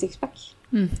jeg har jo ikke sixpack.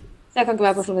 Så jeg kan ikke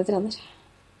være personlig trener.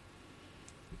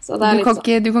 Så det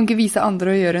du kan ikke vise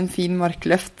andre å gjøre en fin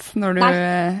markløft når du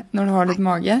har litt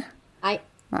mage? Nei,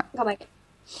 kan jeg ikke.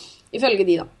 Ifølge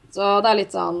de da. Så det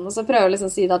litt sånn, og så prøver jeg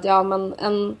liksom å si det at ja, men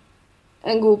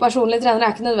en god personlig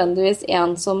trener ikke nødvendigvis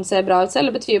en som ser bra ut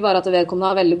selv. Det betyr bare at vedkommende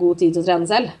har veldig god tid til å trene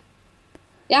selv.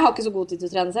 Jeg har ikke så god tid til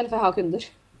å trene selv, for jeg har kunder.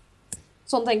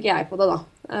 Sånn tenker jeg på det da.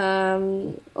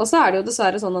 Og så det jo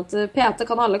dessverre sånn at PT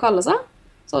kan alle kalle seg.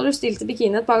 Så har du stilt i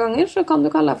bikini et par ganger, så kan du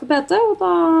kalle deg for PT, og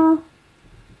da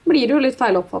blir det jo litt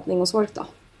feil oppfatning hos folk da.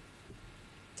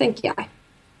 Tenker jeg.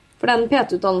 For den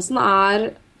PT-utdannelsen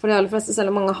for de aller fleste,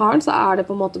 selv om mange har den, så det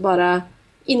på en måte bare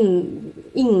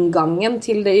inngangen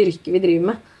til det yrket vi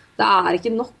driver med. Det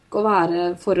ikke nok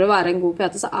for å være en god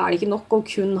PT, så det ikke nok å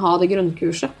kun ha det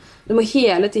grunnkurset. Du må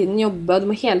hele tiden jobbe,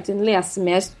 du må hele tiden lese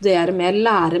mer, studere mer,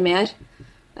 lære mer.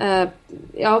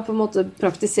 På en måte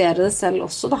praktisere det selv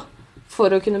også da. For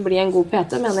å kunne bli en god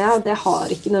PT, mener jeg, det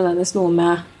har ikke nødvendigvis noe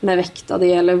med vekta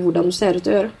di, eller hvordan du ser ut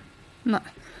å gjøre. Nei.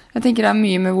 Jeg tenker det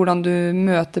mye med hvordan du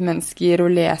møter mennesker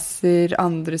og leser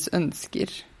andres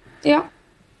ønsker. Ja.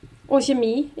 Og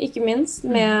kjemi, ikke minst,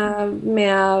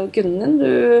 med kunden din.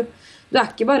 Du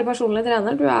ikke bare personlig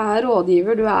trener, du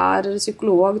rådgiver, du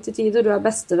psykolog til tider, du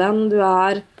bestevenn, du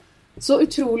så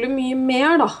utrolig mye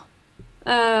mer da.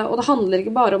 Og det handler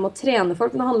ikke bare om å trene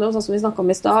folk, men det handler om sånn som vi snakket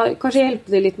om i sted. Kanskje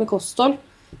hjelpe dem litt med kosthold,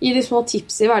 gi dem små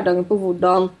tips i hverdagen på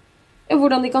hvordan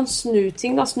de kan snu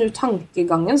ting, da, snu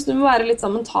tankegangen. Så du må være litt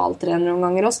sånn mentaltrener noen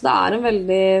ganger også.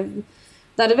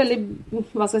 Det veldig,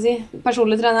 hva skal jeg si,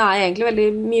 personlig trener egentlig veldig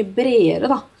mye bredere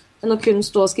da, enn å kun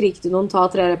stå og skrike til noen, ta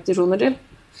 3 repetisjoner til.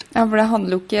 Ja, for det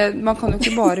handler jo ikke, man kan jo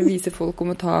ikke bare vise folk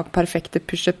om å ta perfekte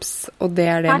push-ups, og det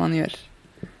det man gjør.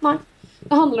 Nei,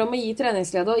 det handler om å gi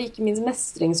treningsglede, og ikke minst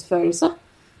mestringsfølelse.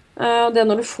 Det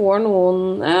når du får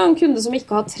en kunde som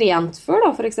ikke har trent før,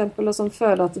 da, for eksempel, og som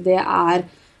føler at det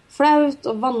flaut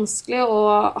og vanskelig,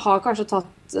 og har kanskje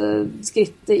tatt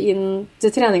skrittet inn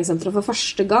til treningssenteret for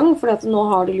første gang, fordi at nå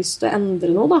har de lyst til å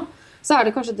endre noe, da. Så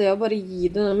det kanskje det å bare gi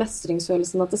den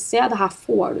mestringsfølelsen at se, det her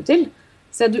får du til.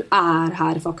 Se, du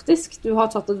her faktisk. Du har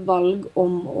tatt et valg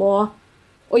om å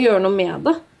gjøre noe med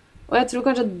det. Og jeg tror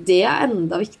kanskje det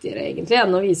enda viktigere egentlig,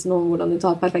 enn å vise noen hvordan de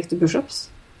tar perfekte push-ups.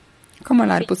 Kan man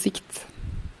lære på sikt?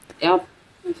 Ja,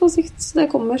 på sikt. Det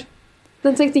kommer.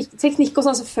 Den teknikk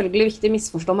også selvfølgelig viktig,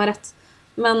 misforstå meg rett.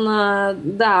 Men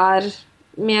det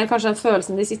mer kanskje en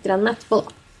følelse de sitter igjen med etterpå, da.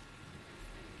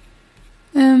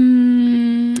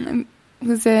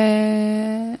 Skal vi se...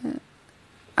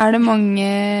 det mange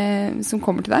som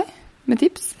kommer til deg med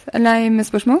tips? Eller med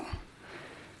spørsmål?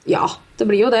 Ja, det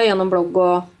blir jo det gjennom blogg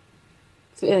og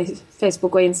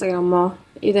Facebook og Instagram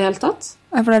og i det hele tatt.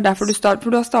 Ja, for det derfor for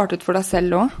du har startet for deg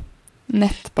selv også?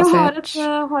 nettbasert?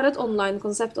 Jeg har et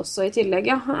online-konsept også i tillegg,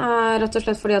 ja. Rett og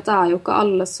slett fordi at det jo ikke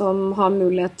alle som har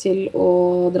mulighet til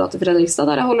å dra til Fredrikstad,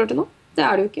 der jeg holder til nå. Det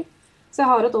det jo ikke. Så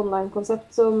jeg har et online-konsept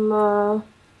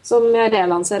som jeg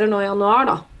relanserer nå i januar,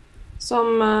 da.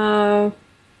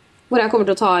 Hvor jeg kommer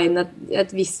til å ta inn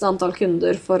et visst antall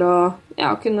kunder for å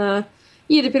kunne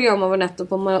gi de program over nett og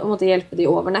på en måte hjelpe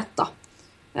de over nett, da.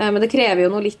 Men det krever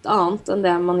jo noe litt annet enn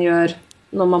det man gjør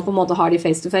når man på en måte har de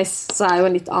face-to-face, så jo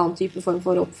en litt annen type form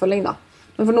for oppfølging, da.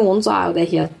 Men for noen så jo det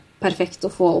helt perfekt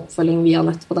å få oppfølging via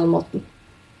nett på den måten.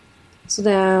 Så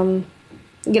det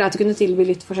greit å kunne tilby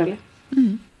litt forskjellig.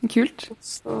 Kult.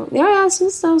 Så, jeg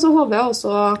synes det, og så håper jeg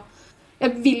også...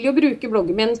 Jeg vil jo bruke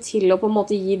bloggen min til å på en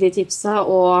måte gi de tipsene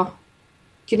og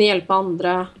kunne hjelpe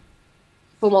andre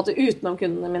på en måte utenom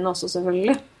kundene mine også,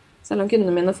 selvfølgelig. Selv om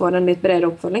kundene mine får en litt bredere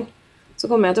oppfølging. Så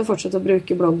kommer jeg til å fortsette å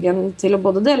bruke bloggen til å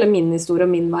både dele min historie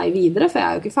og min vei videre, for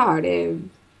jeg jo ikke ferdig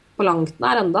på langt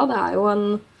nær enda. Det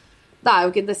jo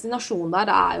ikke en destinasjon der,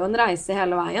 det jo en reise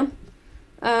hele veien.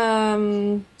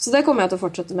 Så det kommer jeg til å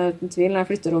fortsette med uten tvil når jeg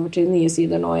flytter over til nye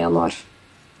sider nå i januar.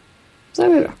 Så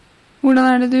det blir bra.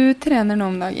 Hvordan det du trener nå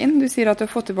om dagen? Du sier at du har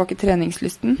fått tilbake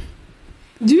treningslysten.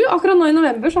 Akkurat nå i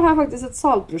november så har jeg faktisk et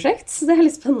salprosjekt, så det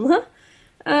litt spennende.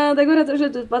 Det går rett og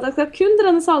slett ut på at jeg skal kun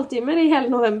trene saltimer i hele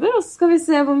november, og så skal vi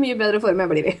se hvor mye bedre form jeg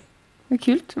blir i. Det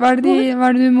kult. Hva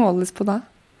det du måles på da?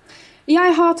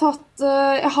 Jeg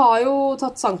har jo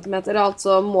tatt centimeter,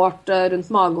 altså målt rundt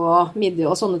mage og midje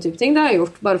og sånne type ting. Det har jeg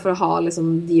gjort bare for å ha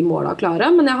liksom, de målene klare,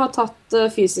 men jeg har tatt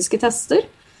fysiske tester.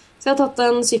 Så jeg har tatt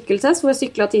en sykkeltest hvor jeg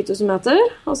syklet 10 000 meter,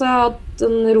 og så har jeg hatt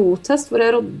en rotest hvor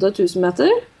jeg rodde 1000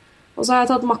 meter, og så har jeg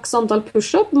tatt maks antall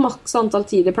push-up, maks antall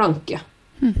tid i planke.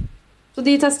 Så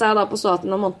de testet jeg da på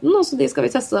starten av måneden, og så de skal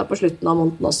vi teste da på slutten av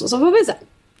måneden også, så får vi se.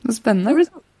 Det spennende.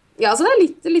 Ja, så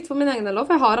det litt for min egen del,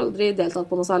 for jeg har aldri deltatt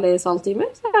på noe særlig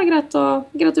saltimer, så det greit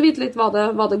å vite litt hva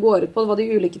det går ut på, hva de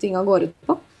ulike tingene går ut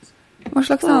på. Hva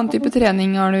slags annen type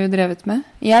trening har du drevet med?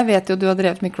 Jeg vet jo du har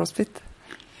drevet med CrossFit.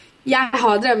 Jeg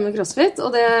har drevet med CrossFit,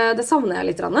 og det savner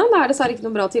jeg litt. Det dessverre ikke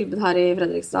noe bra tilbud her i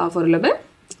Fredrikstad foreløpig.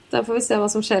 Der får vi se hva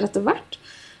som skjer etter hvert.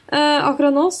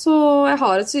 Akkurat nå så jeg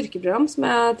har et styrkeprogram som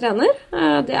jeg trener.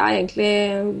 Det egentlig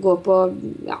går på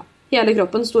hele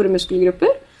kroppen, store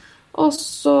muskelgrupper. Og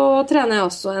så trener jeg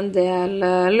også en del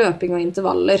løping og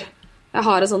intervaller. Jeg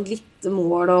har et sånt litt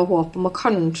mål og håp om å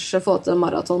kanskje få til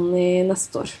maraton i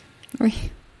neste år. Oi.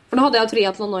 For nå hadde jeg jo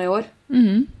triathlon nå i år.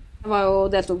 Jeg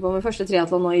deltok på min første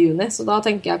triathlon nå i juni, så da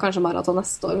tenker jeg kanskje maraton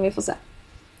neste år, vi får se.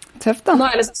 Tøft da. Nå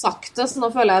har jeg liksom sagt det, så nå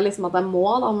føler jeg liksom at jeg må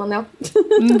da, men ja.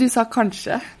 Du sa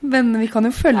kanskje, men vi kan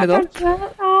jo følge det opp.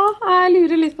 Ja, jeg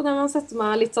lurer litt på det med å sette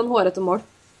meg litt sånn hårete mål.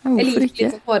 Jeg liker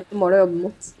litt sånn hårete mål å jobbe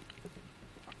mot.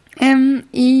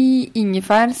 I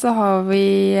Ingefær så har vi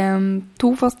 2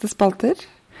 faste spalter,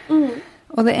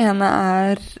 og det ene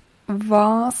hva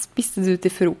spiste du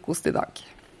til frokost i dag?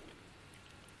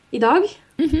 I dag?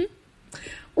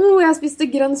 Jeg spiste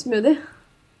grønn smoothie.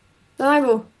 Den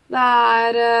god.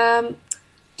 Det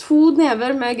 2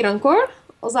 never med grønnkål,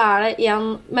 og så det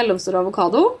 1 mellomstor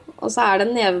avokado, og så det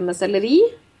en neve med selleri,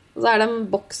 og så det en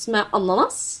boks med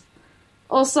ananas,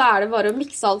 og så det bare å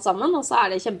mikse alt sammen, og så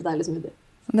det kjempedeilig smoothie.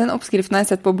 Den oppskriften har jeg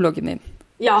sett på bloggen din.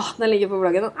 Ja, den ligger på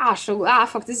bloggen. Den så god. Den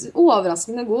faktisk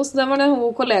overraskende god, så den var det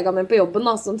kollegaen min på jobben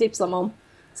da, som tipset meg om.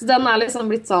 Så den liksom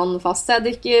blitt sånn fast. Jeg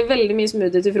drikker veldig mye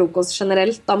smoothie til frokost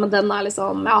generelt, da, men den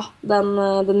liksom,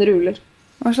 den ruler.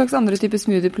 Hva slags andre typer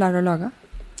smoothie pleier du å lage?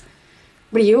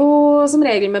 Blir jo som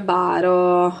regel med bær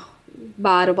og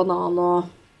banan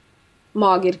og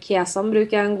mager kesam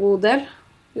bruker jeg en god del.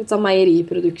 Litt sånn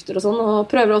meieriprodukter og sånn, og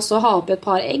prøver også å ha oppi et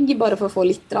par egg, bare for å få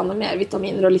litt mer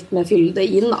vitaminer og litt mer fylde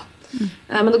inn da.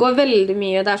 Men det går veldig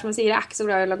mye, det som jeg sier, jeg ikke så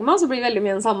glad i å lage mat, så blir det veldig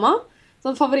mye den samme.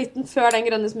 Så favoritten før den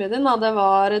grønne smoothien, da, det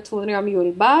var 200 gram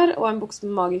jordbær og en boks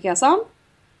med magerkesam,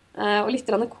 og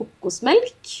litt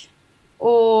kokosmelk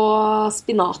og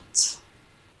spinat.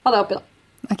 Hadde jeg oppi da.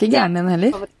 Den ikke gæren den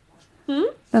heller?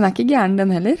 Den ikke gæren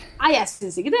den heller? Nei, jeg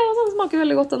synes ikke det. Den smaker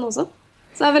veldig godt den også.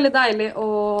 Så det veldig deilig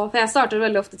for jeg starter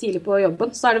veldig ofte tidlig på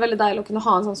jobben, så det veldig deilig å kunne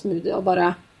ha en sånn smoothie og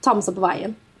bare ta med seg på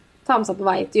veien. Ta med seg på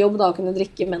vei til jobb, da, og kunne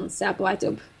drikke mens jeg på vei til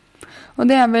jobb.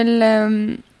 Og det vel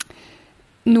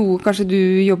noe kanskje du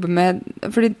jobber med,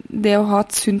 fordi det å ha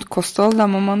et sunt kosthold,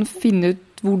 da må man finne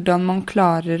ut hvordan man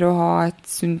klarer å ha et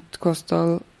sunt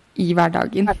kosthold i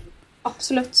hverdagen.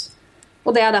 Absolutt.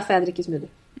 Og det derfor jeg drikker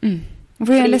smoothie.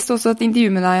 For jeg leste også et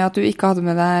intervju med deg at du ikke hadde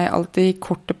med deg alltid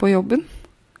kortet på jobben.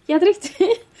 Helt riktig.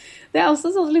 Det også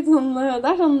sånn litt sånn,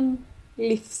 det sånn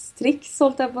livstriks,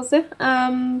 holdt jeg på å si.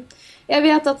 Jeg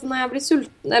vet at når jeg blir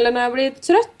sulten, eller når jeg blir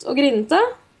trøtt og grinete,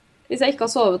 hvis jeg ikke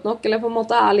har sovet nok, eller på en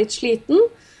måte litt sliten,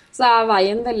 så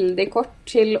veien veldig kort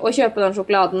til å kjøpe den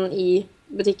sjokoladen i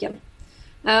butikken.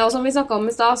 Og som vi snakket om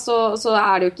i sted, så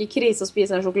det jo ikke krise å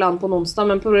spise den sjokoladen på en onsdag,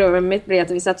 men problemet mitt blir at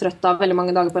hvis jeg trøtt av veldig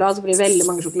mange dager på rad, så blir det veldig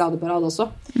mange sjokolader på rad også.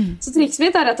 Så trikset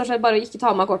mitt rett og slett bare å ikke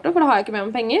ta med kortet, for da har jeg ikke med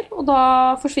meg penger, og da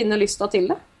forsvinner lysta til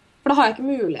det. For da har jeg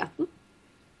ikke muligheten.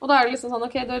 Og da det liksom sånn,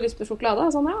 ok, du har lyst på sjokolade,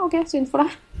 sånn, ja, ok, synd for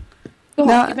deg. Du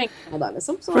har ikke penger med deg,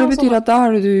 liksom. Så, for det betyr at da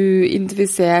har du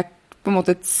identifisert på en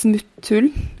måte et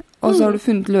smutthull, og så har du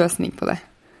funnet løsning på det.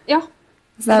 Ja.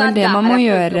 Så det vel det man må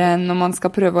gjøre når man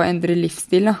skal prøve å endre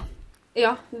livsstil, da.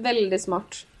 Ja, veldig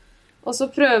smart. Og så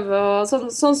prøve å,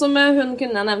 sånn som hun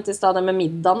kunne jeg nevnt i stedet med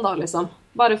middagen da, liksom.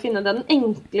 Bare finne den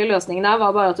enkle løsningen der,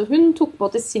 var bare at hun tok på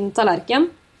til sin tallerken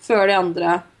før de andre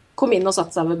kom inn og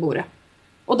satte seg ved bordet.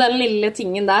 Og den lille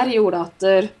tingen der gjorde at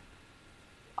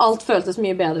alt føltes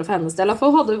mye bedre for hennes del,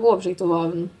 for hun hadde oversikt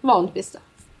over hva hun spiste.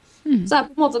 Så det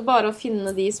på en måte bare å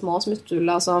finne de små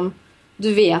smutthullene som du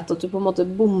vet at du på en måte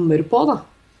bommer på, da.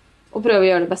 Og prøve å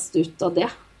gjøre det beste ut av det.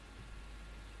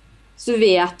 Så du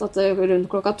vet at rundt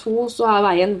 2:00 så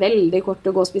veien veldig kort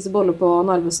å gå og spise boller på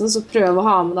Narvesen, så prøv å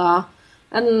ha med deg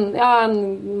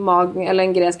en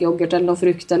en gresk yoghurt eller noe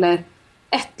frukt, eller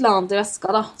et eller annet i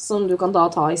veska da, som du kan da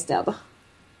ta i stedet.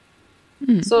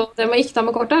 Så det med ikke ta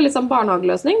med kortet litt sånn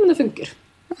barnehageløsning, men det funker.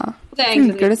 Ja,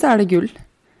 funker det, så det gull.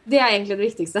 Det egentlig det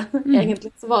viktigste.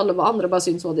 Egentlig. Så alle andre bare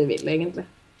synes hva de vil, egentlig.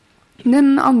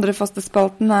 Den andre faste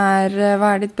spalten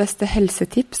hva ditt beste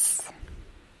helsetips?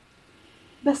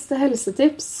 Beste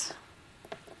helsetips?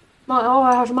 Jeg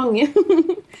har så mange.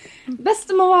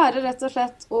 Beste må være rett og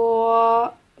slett å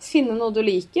finne noe du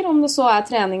liker, om det så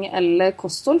trening eller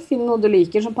kosthold. Finne noe du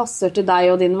liker som passer til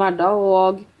deg og din hverdag,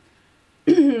 og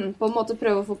på en måte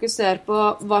prøve å fokusere på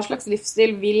hva slags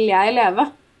livsstil vil jeg leve,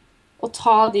 og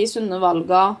ta de sunne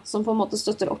valgene som på en måte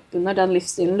støtter opp under den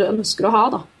livsstilen du ønsker å ha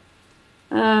da.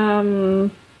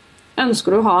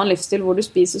 Ønsker du å ha en livsstil hvor du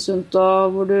spiser sunt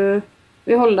og hvor du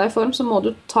vil holde deg i form, så må du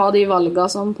ta de valgene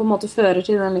som på en måte fører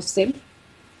til den livsstilen.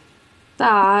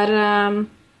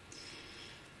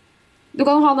 Du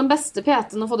kan ha den beste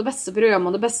PT-en og få det beste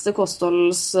programmet og det beste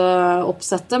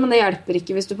kostholdsoppsettet, men det hjelper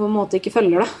ikke hvis du på en måte ikke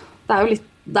følger det. Det jo litt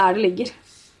der det ligger.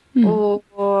 Og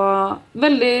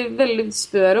veldig, veldig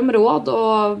spør om råd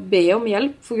og be om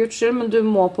hjelp for Guds skyld, men du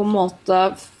må på en måte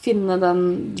finne den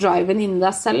driven inni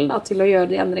deg selv da, til å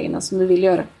gjøre de endringene som du vil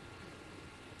gjøre.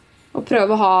 Og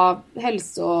prøve å ha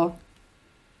helse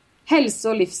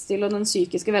og livsstil og den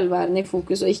psykiske velværen i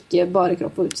fokus, og ikke bare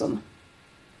kropp og utseende.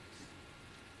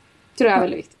 Tror jeg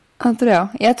veldig viktig.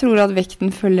 Jeg tror at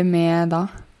vekten følger med da.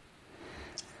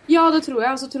 Ja, det tror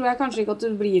jeg. Og så tror jeg kanskje ikke at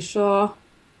du blir så...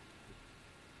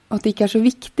 At det ikke så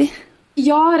viktig.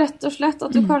 Ja, rett og slett.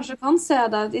 At du kanskje kan se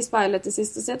deg i speilet til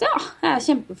sist og si at ja, jeg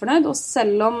kjempefornøyd. Og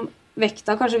selv om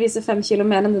vekta kanskje viser 5 kilo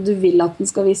mer enn det du vil at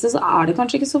den skal vise, så det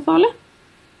kanskje ikke så farlig.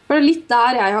 For det litt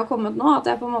der jeg har kommet nå,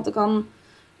 at jeg på en måte kan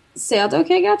se at ok,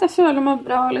 greit, jeg føler meg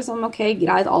bra, liksom, ok,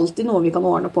 greit, alltid noe vi kan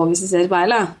ordne på hvis vi ser i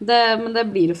speilet. Men det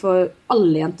blir det for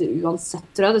alle jenter uansett,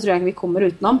 tror jeg. Det tror jeg ikke vi kommer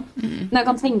utenom. Men jeg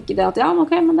kan tenke det at ja,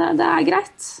 ok, men det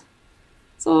greit.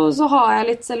 Så har jeg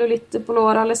litt cellulitter på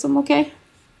låra, liksom, ok.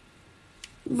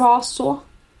 Hva så?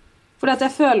 Fordi at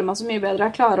jeg føler meg så mye bedre,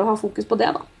 jeg klarer å ha fokus på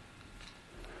det da.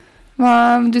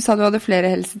 Du sa du hadde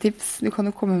flere helsetips. Du kan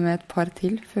jo komme med et par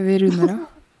til før vi runder av.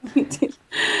 Jeg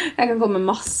kan komme med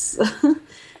masse.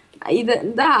 Nei, det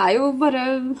jo bare,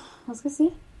 hva skal jeg si?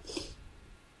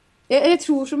 Jeg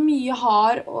tror så mye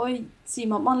har å si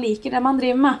med at man liker det man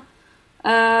driver med.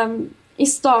 I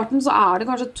starten så det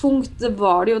kanskje tungt, det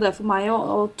var det jo det for meg,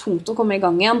 og tungt å komme i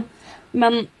gang igjen.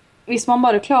 Men hvis man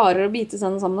bare klarer å bite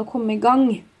seg sammen og komme i gang,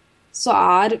 så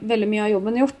veldig mye av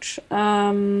jobben gjort.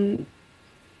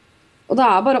 Og det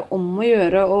bare om å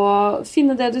gjøre å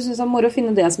finne det du synes moro,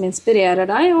 finne det som inspirerer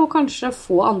deg, og kanskje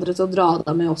få andre til å dra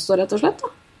deg med også, rett og slett. Da.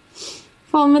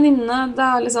 For en venninne,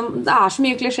 det så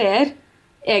mye klisjeer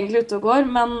egentlig ute og går,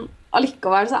 men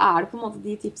allikevel så det på en måte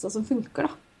de tipsene som funker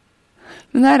da.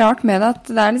 Men det rart med det at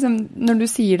det liksom, når du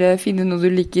sier det, finne noe du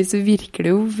liker, så virker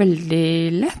det jo veldig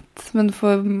lett. Men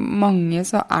for mange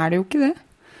så det jo ikke det.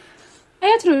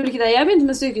 Jeg tror ikke det. Jeg begynte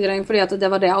med styrketrening fordi at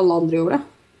det var det alle andre gjorde.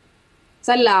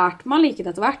 Så jeg lærte meg å like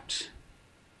det etter hvert.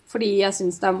 Fordi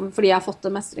jeg har fått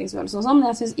en mestringsfølelse og sånn.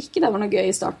 Men jeg synes ikke det var noe gøy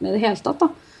i starten i det hele tatt da.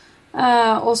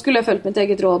 Og skulle jeg følt mitt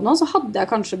eget råd nå, så hadde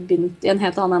jeg kanskje begynt i en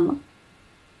helt annen ende.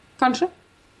 Kanskje.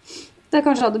 Det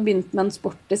kanskje hadde begynt med en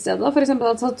sport i stedet. For eksempel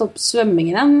hadde jeg tatt opp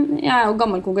svømmingen igjen. Jeg jo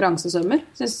gammel konkurransesvømmer.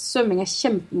 Synes svømming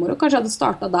kjempemoro. Kanskje jeg hadde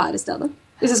startet der i stedet.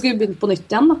 Hvis jeg skulle begynt på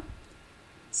nytt igjen da.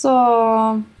 Så...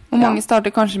 Og mange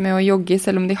starter kanskje med å jogge,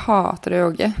 selv om de hater å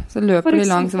jogge. Så løper de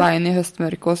langs veien i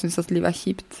høstmørket og synes at livet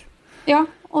kjipt. Ja,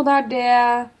 og det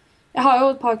Jeg har jo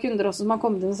et par kunder også som har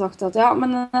kommet inn og sagt at ja,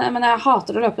 men jeg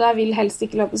hater å løpe, jeg vil helst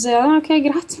ikke løpe. Så ja, ok,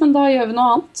 greit, men da gjør vi noe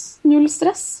annet. Null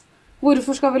stress.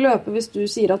 Hvorfor skal vi løpe hvis du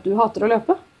sier at du hater å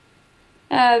løpe?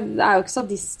 Jeg er jo ikke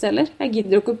sadist heller. Jeg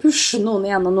gidder jo ikke å pushe noen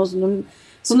igjennom noe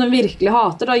som de virkelig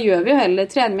hater. Da gjør vi jo heller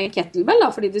trening med kettlebell,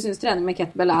 da, fordi de synes trening med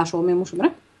kettlebell er så mye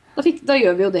morsommere. Da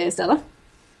gjør vi jo det i stedet.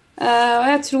 Og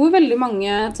jeg tror veldig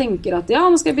mange tenker at ja,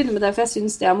 nå skal jeg begynne med det, for jeg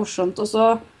synes det er morsomt, og så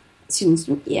synes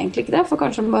de egentlig ikke det, for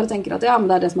kanskje de bare tenker at ja, men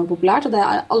det er det som er populært, og det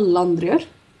er alle andre gjør.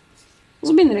 Og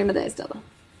så begynner de med det i stedet.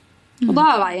 Og da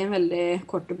er veien veldig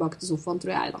kort tilbake til sofaen,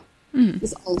 tror jeg da.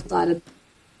 Hvis alt er et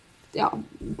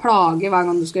plage hver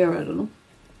gang du skal gjøre det eller noe.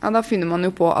 Ja, da finner man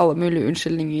jo på alle mulige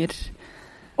unnskyldninger.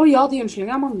 Å ja, de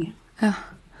unnskyldninger er mange. Ja.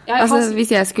 Altså,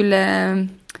 hvis jeg skulle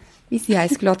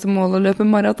hatt som mål å løpe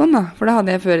maraton da, for det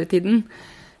hadde jeg før i tiden,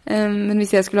 men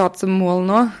hvis jeg skulle hatt som mål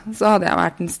nå, så hadde jeg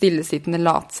vært en stillesittende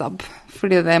latsabb,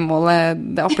 fordi det målet,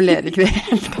 det appellerer ikke det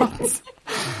helt tatt.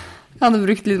 Jeg hadde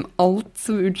brukt liksom alt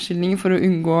som unnskyldning for å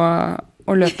unngå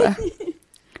å løpe.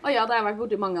 Å ja, det har jeg vært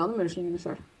borti mange av de unnskyldningene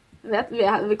selv.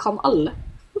 Vi kan alle.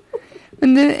 Men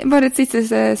det, bare et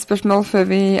siste spørsmål før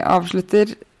vi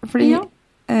avslutter, fordi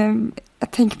jeg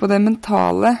tenker på det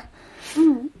mentale,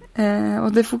 og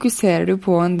det fokuserer du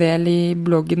på en del i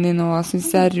bloggen din nå,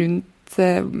 synes jeg, rundt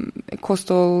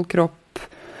kosthold, kropp.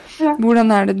 Ja.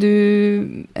 Hvordan er det du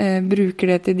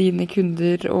bruker det til dine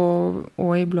kunder og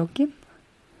i bloggen?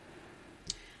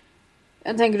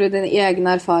 Tenker du dine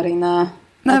egne erfaringene?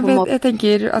 Nei, jeg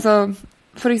tenker, altså,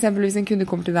 for eksempel hvis en kunde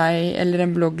kommer til deg, eller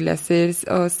en bloggleser,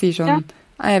 og sier sånn,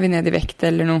 jeg vil ned i vekt,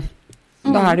 eller noe.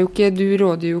 Da er det jo ikke, du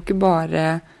råder jo ikke bare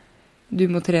du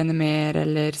må trene mer,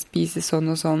 eller spise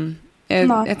sånn og sånn.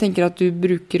 Jeg tenker at du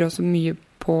bruker også mye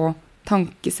på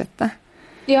tankesettet.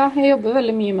 Ja, jeg jobber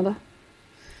veldig mye med det.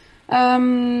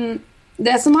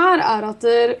 Det som er at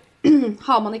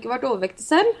har man ikke vært overvektig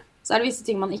selv, så er det visse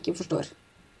ting man ikke forstår.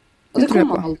 Og det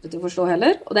kommer man alltid til å forstå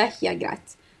heller, og det er helt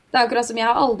greit. Det er akkurat som jeg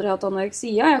har aldri hatt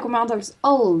anoreksia, jeg kommer antageligvis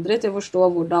aldri til å forstå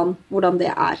hvordan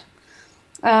det er.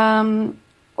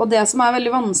 Og det som er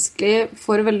veldig vanskelig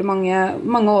for veldig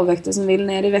mange overvektige som vil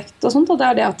ned i vekt og sånt, det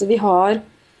er det at vi har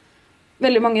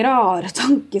veldig mange rare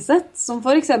tankesett, som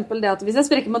for eksempel det at hvis jeg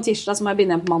sprekker på tirsdag, så må jeg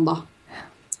begynne igjen på mandag.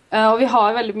 Og vi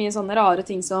har veldig mye sånne rare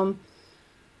ting som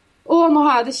nå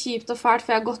har jeg det kjipt og fælt,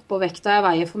 for jeg har gått på vekt og jeg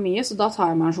veier for mye, så da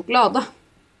tar jeg meg en sjokolade.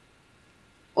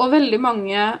 Og veldig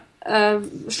mange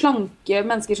slanke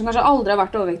mennesker som kanskje aldri har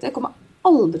vært overvektige, kommer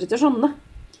aldri til å skjønne det.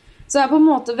 Så på en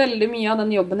måte veldig mye av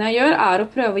den jobben jeg gjør er å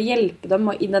prøve å hjelpe dem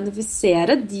å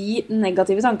identifisere de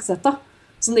negative tankesettene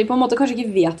som de på en måte kanskje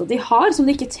ikke vet at de har, som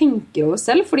de ikke tenker over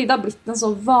selv, fordi det har blitt en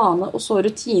så vane og så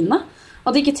rutine,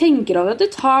 at de ikke tenker over at de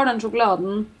tar den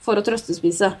sjokoladen for å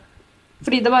trøstespise.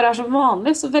 Fordi det bare er så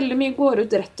vanlig, så veldig mye går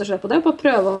ut rett og slett på det, på å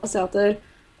prøve å se at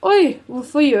oi,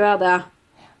 hvorfor gjør jeg det?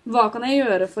 Hva kan jeg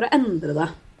gjøre for å endre det?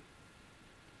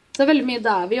 Så det er veldig mye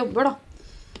der vi jobber da.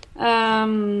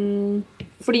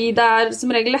 Fordi det er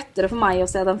som regel lettere for meg å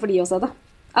se det enn for de å se det.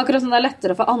 Akkurat som det er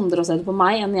lettere for andre å se det på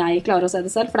meg enn jeg klarer å se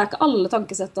det selv, for det er ikke alle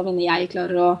tankesettene mine jeg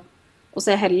klarer å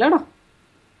se heller da,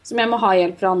 som jeg må ha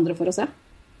hjelp fra andre for å se.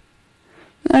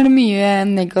 Er det mye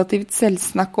negativt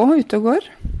selvsnakk også ute og går?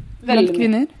 Blant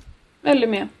kvinner?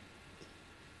 Veldig mye.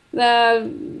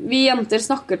 Vi jenter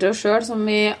snakker til oss selv som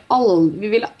vi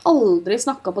ville aldri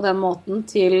snakke på den måten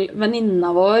til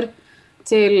venninna vår,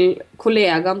 til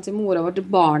kollegaen, til mora vår, til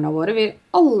barna våre. Vi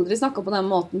aldri snakker på den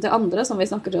måten til andre som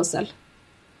vi snakker til oss selv.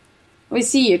 Og vi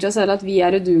sier til oss selv at vi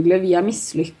er udugelige, vi er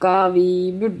mislykket,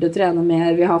 vi burde trene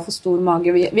mer, vi har for stor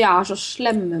mage, vi er så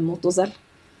slemme mot oss selv.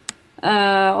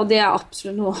 Og det er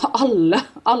absolutt noe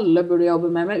alle burde jobbe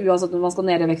med, uansett om man skal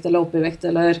ned i vekt eller opp i vekt,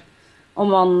 eller om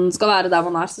man skal være der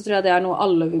man er, så tror jeg det er noe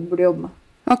alle burde jobbe med.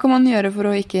 Hva kan man gjøre for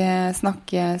å ikke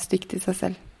snakke stygt til seg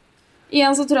selv?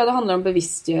 Igjen så tror jeg det handler om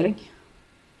bevisstgjøring.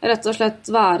 Rett og slett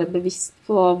være bevisst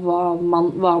på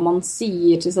hva man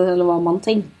sier til seg selv, eller hva man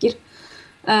tenker.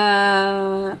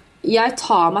 Jeg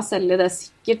tar meg selv i det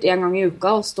sikkert en gang i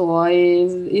uka, og stå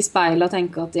i speilet og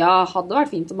tenke at ja, hadde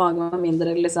vært fint om magen var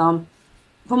mindre, liksom,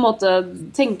 på en måte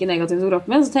tenke negativt om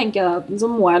kroppen min, så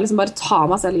må jeg liksom bare ta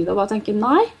meg selv i det, og bare tenke,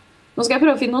 nei, nå skal jeg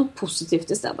prøve å finne noe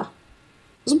positivt i stedet.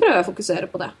 Og så prøver jeg å fokusere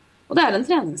på det. Og det er en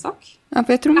treningssak. Ja,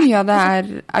 for jeg tror mye av det er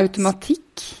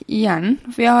automatikk i hjernen.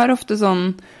 For jeg har ofte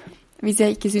sånn, hvis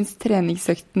jeg ikke synes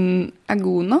treningsøkten er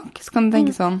god nok, så kan jeg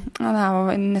tenke sånn, ja, det her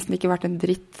har nesten ikke vært en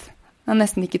dritt. Jeg har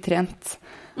nesten ikke trent.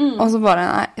 Og så bare,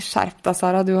 nei, skjerp deg,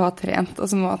 Sara, du har trent.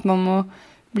 Og så at man må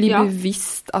bli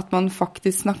bevisst at man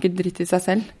faktisk snakker dritt i seg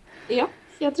selv. Ja,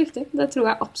 helt riktig. Det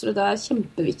tror jeg absolutt er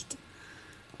kjempeviktig.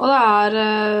 Og det er,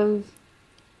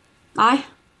 nei,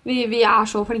 Vi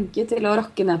så flinke til å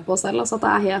rakke ned på oss selv, altså at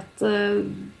det helt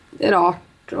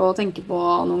rart å tenke på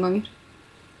noen ganger.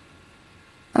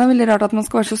 Det veldig rart at man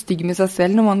skal være så stygg med seg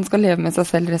selv når man skal leve med seg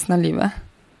selv resten av livet.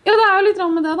 Ja, det jo litt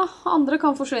rart med det da. Andre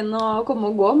kan forsvinne og komme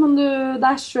og gå, men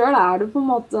deg selv du på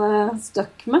en måte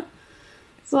stuck med.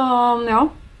 Så, ja.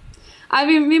 Nei,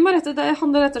 vi må det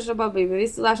handler rett og slett bare bli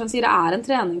bevisst, og det som sier, det en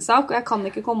treningssak, og jeg kan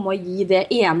ikke komme og gi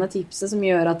det ene tipset som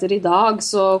gjør at i dag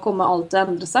så kommer alt til å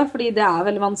endre seg, fordi det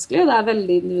veldig vanskelig, det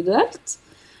veldig individuelt,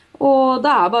 og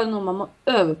det bare noe man må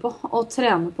øve på og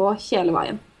trene på hele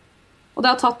veien. Og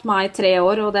det har tatt meg 3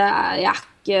 år, og jeg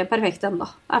ikke perfekt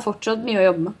enda. Det fortsatt mye å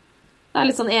jobbe med. Det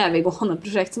litt sånn eviggående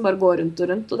prosjekt som bare går rundt og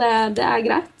rundt, og det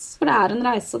greit, for det en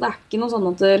reise, og det ikke noe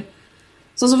sånn at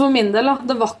sånn som for min del, da,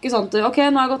 det var ikke sånn at ok,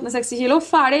 nå har jeg gått ned 60 kilo,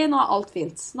 ferdig, nå alt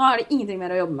fint. Nå det ingenting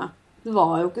mer å jobbe med. Det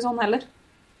var jo ikke sånn heller.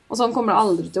 Og sånn kommer det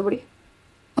aldri til å bli.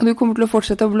 Og du kommer til å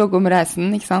fortsette å blogge om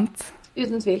reisen, ikke sant?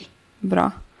 Uten tvil. Bra.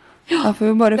 Da får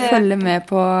vi bare følge med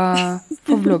på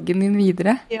bloggen din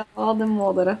videre. Ja, det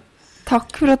må dere. Takk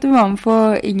for at du var med på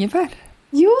Ingefær.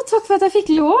 Jo, takk for at jeg fikk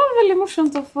lov. Veldig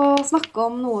morsomt å få snakke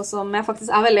om noe som jeg faktisk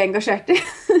veldig engasjert i.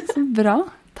 Så bra.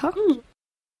 Takk.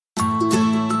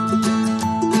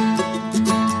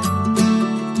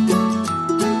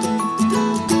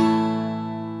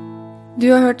 Du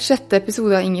har hørt 6.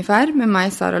 episode av Ingefær med meg,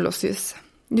 Sara Lossius.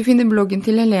 Du finner bloggen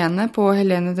til Helene på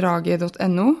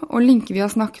helenedrage.no, og linker vi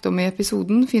har snakket om i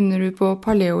episoden finner du på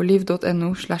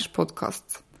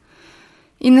paleoliv.no/podcast.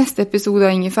 I neste episode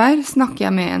av Ingefær snakker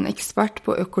jeg med en ekspert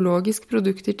på økologiske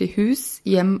produkter til hus,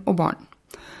 hjem og barn.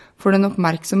 For den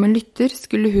oppmerksomme lytter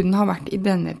skulle hun ha vært i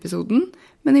denne episoden,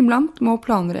 men iblant må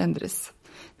planer endres.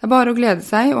 Det bare å glede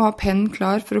seg og ha pennen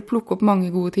klar for å plukke opp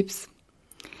mange gode tips.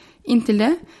 Inntil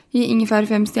det, gi Ingefær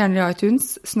 5 stjerner i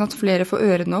iTunes, sånn at flere får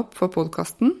ørene opp for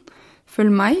podcasten.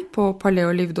 Følg meg på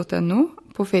paleoliv.no,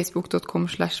 på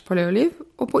facebook.com/paleoliv,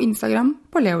 og på Instagram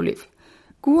paleoliv.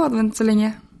 God advent så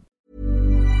lenge!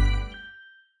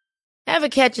 Ever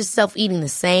catch yourself eating the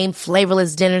same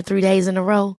flavorless dinner 3 days in a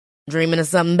row? Dreaming of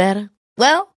something better?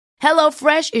 Well,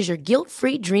 HelloFresh is your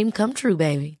guilt-free dream come true,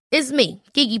 baby. It's me,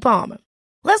 Keke Palmer.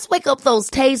 Let's wake up those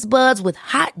taste buds with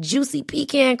hot, juicy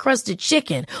pecan-crusted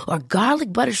chicken or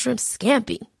garlic butter shrimp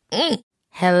scampi.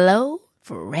 Hello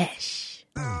Fresh.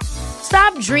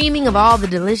 Stop dreaming of all the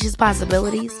delicious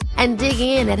possibilities and dig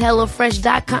in at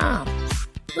HelloFresh.com.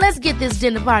 Let's get this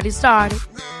dinner party started.